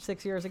about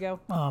 6 years ago.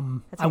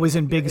 I was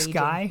in Big you're aging.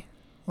 Sky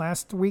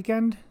last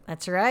weekend.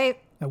 That's right.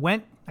 I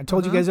went. I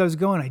told you guys I was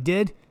going. I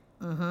did.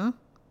 Mm-hmm.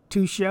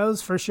 2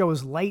 shows. First show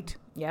was light.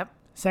 Yep.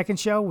 Second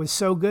show was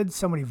so good,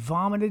 somebody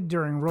vomited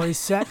during Roy's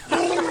set.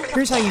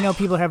 Here's how you know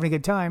people are having a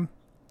good time.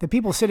 The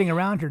people sitting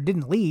around her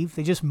didn't leave.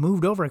 They just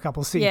moved over a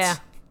couple seats. Yeah.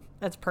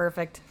 That's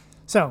perfect.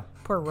 So,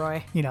 Poor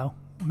Roy.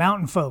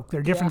 mountain folk.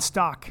 They're different Yeah.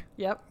 stock.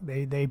 Yep.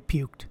 They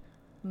puked.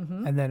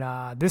 Mm-hmm. And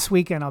then this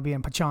weekend I'll be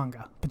in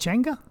Pachanga.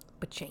 Pachanga?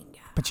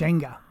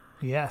 Pachanga.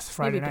 Yes,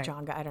 Friday Maybe night.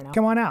 Pachanga. I don't know.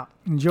 Come on out.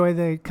 Enjoy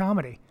the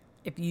comedy.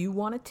 If you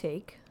want to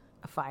take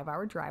a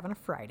 5-hour drive on a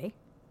Friday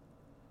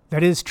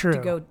That is true. to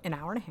go an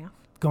hour and a half,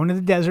 Going to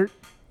the desert.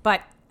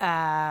 but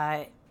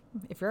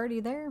if you're already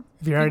there,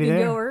 If you're already you can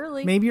there. go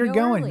early. Maybe you're go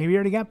going. early. Maybe you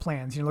already got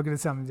plans. You're looking at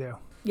something to do.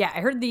 Yeah,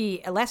 I heard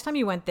the last time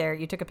you went there,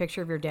 you took a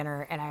picture of your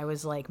dinner, and I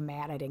was like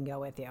mad I didn't go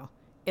with you.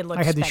 It looked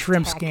I had the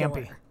shrimp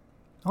spectacular. scampi.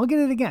 I'll get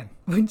it again.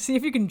 See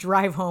if you can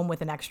drive home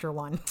with an extra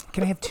one.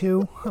 Can I have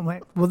 2? I'm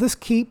like, will this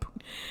keep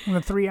on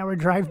a 3-hour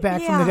drive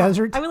back from the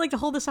desert? I would like to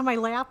hold this on my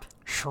lap the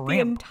Shrimp.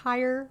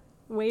 entire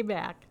way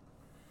back.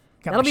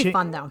 Got That'll my be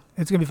fun, though.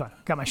 It's going to be fun.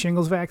 Got my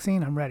shingles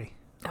vaccine. I'm ready.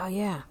 Oh,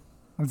 yeah.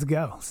 Let's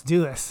go. Let's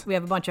do this. We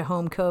have a bunch of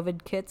home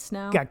COVID kits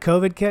now. Got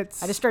COVID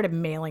kits. I just started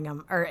mailing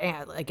them or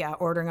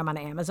ordering them on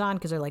Amazon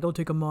because they're like, it'll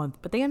take a month.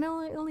 But they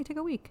only take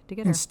a week to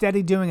get here. Instead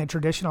of doing a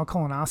traditional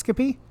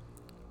colonoscopy,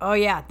 Oh,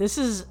 yeah. This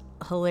is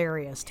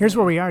hilarious. here's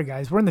where we are,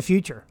 guys. We're in the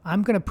future.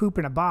 I'm going to poop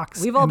in a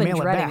box. We've all and been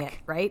mail dreading back. it,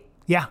 right?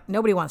 Yeah.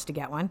 Nobody wants to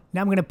get one.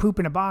 Now I'm going to poop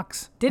in a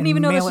box. Didn't and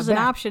even know mail this it was an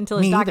back. option until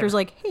his Me doctor's either.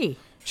 like, hey.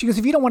 She goes,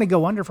 if you don't want to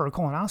go under for a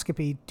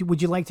colonoscopy,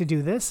 would you like to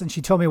do this? And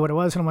she told me what it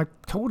was, and I'm like,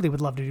 totally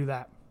would love to do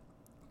that.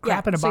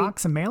 Crap in a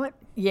box and mail it?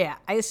 Yeah,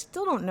 I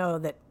still don't know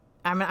that.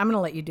 I'm going to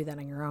let you do that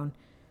on your own.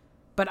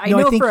 But I No,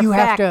 I know think for a you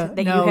have fact to-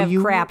 that no, you have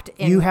you- crapped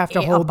in you have to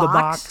a hold the box.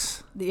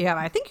 box. Yeah,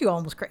 I think you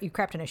almost you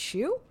crapped in a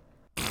shoe.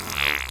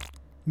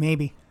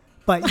 Maybe.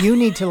 But you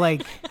need to I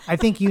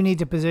think you need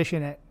to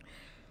position it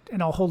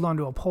and I'll hold on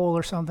to a pole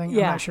or something.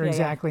 Yeah, I'm not sure yeah.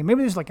 exactly.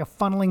 Maybe there's like a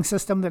funneling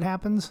system that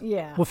happens.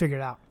 Yeah. We'll figure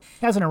it out.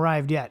 Hasn't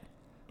arrived yet.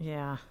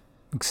 Yeah.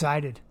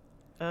 Excited.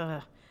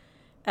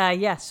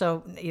 Yeah,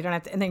 so you don't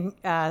have to. And then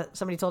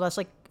somebody told us,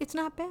 it's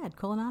not bad,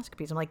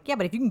 colonoscopies. I'm like, yeah,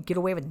 but if you can get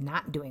away with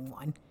not doing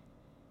one.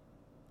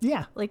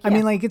 Yeah. Like, I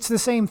mean, it's the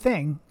same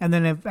thing. And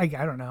then if, I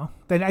don't know.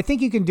 Then I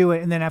think you can do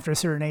it. And then after a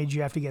certain age,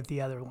 you have to get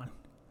the other one.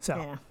 So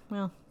Yeah,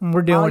 well.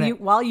 we're doing it.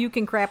 While you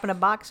can crap in a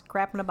box,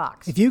 crap in a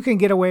box. If you can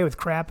get away with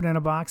crapping in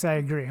a box, I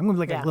agree. I'm going to be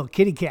like Yeah. a little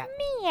kitty cat.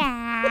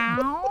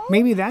 Meow.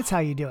 Maybe that's how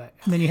you do it.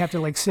 And then you have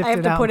to sift I have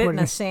it to out. put and it in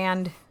a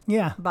sand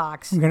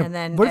box. And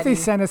then what if they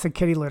send us a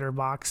kitty litter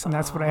box and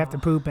that's what I have to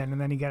poop in and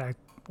then you got to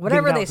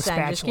whatever they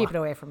send, just keep it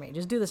away from me.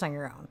 Just do this on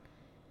your own.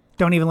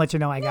 Don't even let you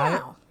know I got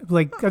it.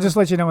 I'll just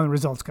let you know when the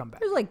results come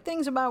back. There's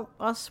things about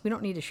us we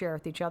don't need to share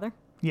with each other.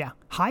 Yeah.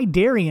 High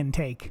dairy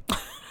intake.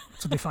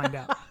 That's what they find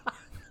out.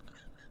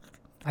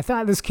 I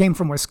thought this came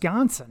from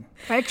Wisconsin.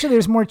 Actually,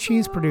 there's more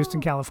cheese produced in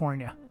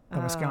California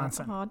than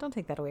Wisconsin. Oh, don't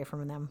take that away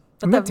from them.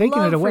 But I'm not the taking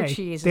love it for away.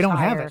 cheese They is don't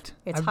have higher. it.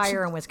 It's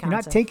higher in Wisconsin. You're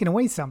not taking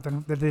away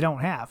something that they don't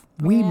have.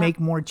 We Yeah. make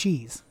more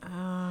cheese.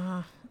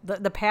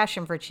 The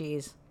passion for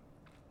cheese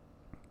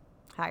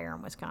higher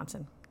in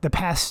Wisconsin. The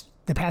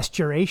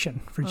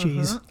pasteurization for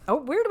cheese. Oh,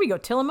 where did we go?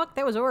 Tillamook?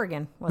 That was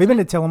Oregon. We've been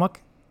to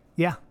Tillamook.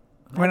 Yeah.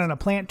 Went on a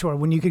plant tour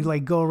when you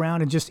could go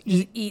around and just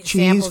eat cheese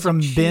samples from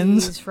of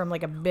bins. cheese from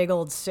a big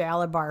old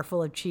salad bar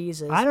full of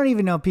cheeses. I don't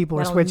even know if people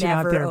are That'll switching out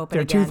never their open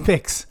again.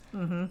 toothpicks.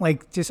 And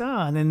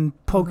then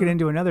poke it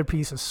into another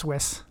piece of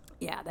Swiss.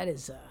 Yeah,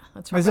 that's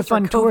It was a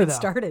fun where tour, COVID though.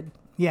 started.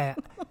 Yeah.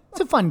 It's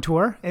a fun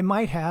tour. It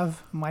might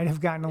have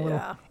gotten a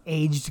little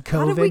aged COVID.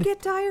 How did we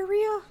get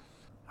diarrhea?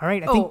 All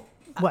right. I think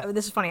what?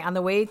 This is funny. On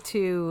the way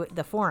to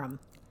the forum,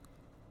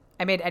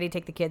 I made Eddie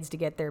take the kids to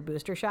get their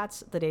booster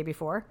shots the day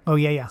before. Oh,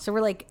 yeah. So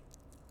we're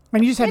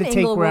And you just had in to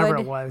take wherever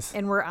Inglewood, it was.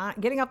 and we're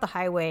getting off the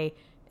highway,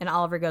 and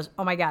Oliver goes,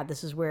 "Oh my God,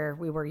 this is where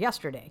we were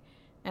yesterday."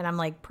 And I'm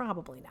like,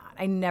 "Probably not."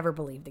 I never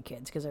believe the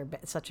kids because they're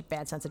such a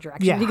bad sense of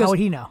direction. Yeah, And he goes, how would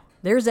he know?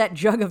 There's that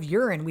jug of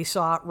urine we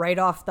saw right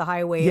off the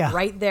highway,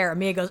 right there. And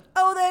Mia goes,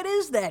 "Oh, that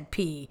is that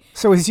pee."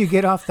 So as you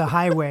get off the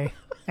highway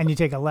and you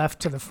take a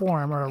left to the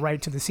forum or a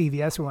right to the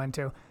CVS we went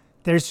to,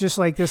 there's just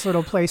this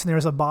little place and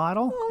there's a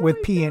bottle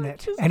with pee in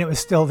it. And it was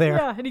still there.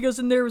 Yeah, and he goes,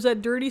 and there was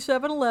that dirty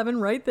 7-Eleven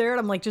right there.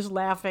 And I'm just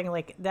laughing.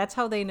 That's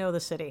how they know the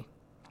city.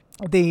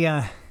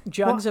 The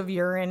jugs of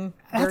urine.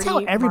 That's how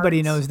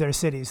everybody knows their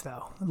cities,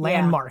 though.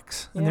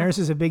 Landmarks. And theirs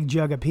is a big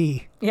jug of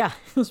pee. Yeah,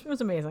 it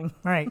was amazing.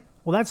 All right.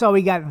 Well, that's all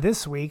we got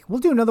this week. We'll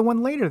do another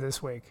one later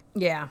this week.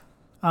 Yeah.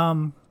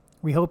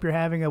 We hope you're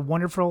having a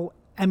wonderful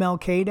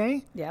MLK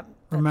Day. Yep.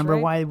 Remember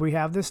right. why we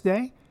have this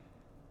day?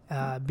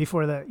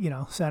 Before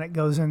the Senate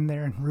goes in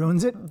there and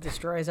ruins it.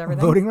 Destroys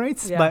everything. Voting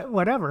rights. Yeah. But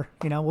whatever.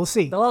 We'll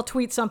see. They'll all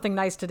tweet something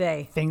nice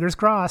today. Fingers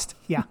crossed.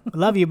 Yeah.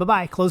 Love you.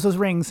 Bye-bye. Close those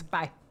rings.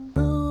 Bye.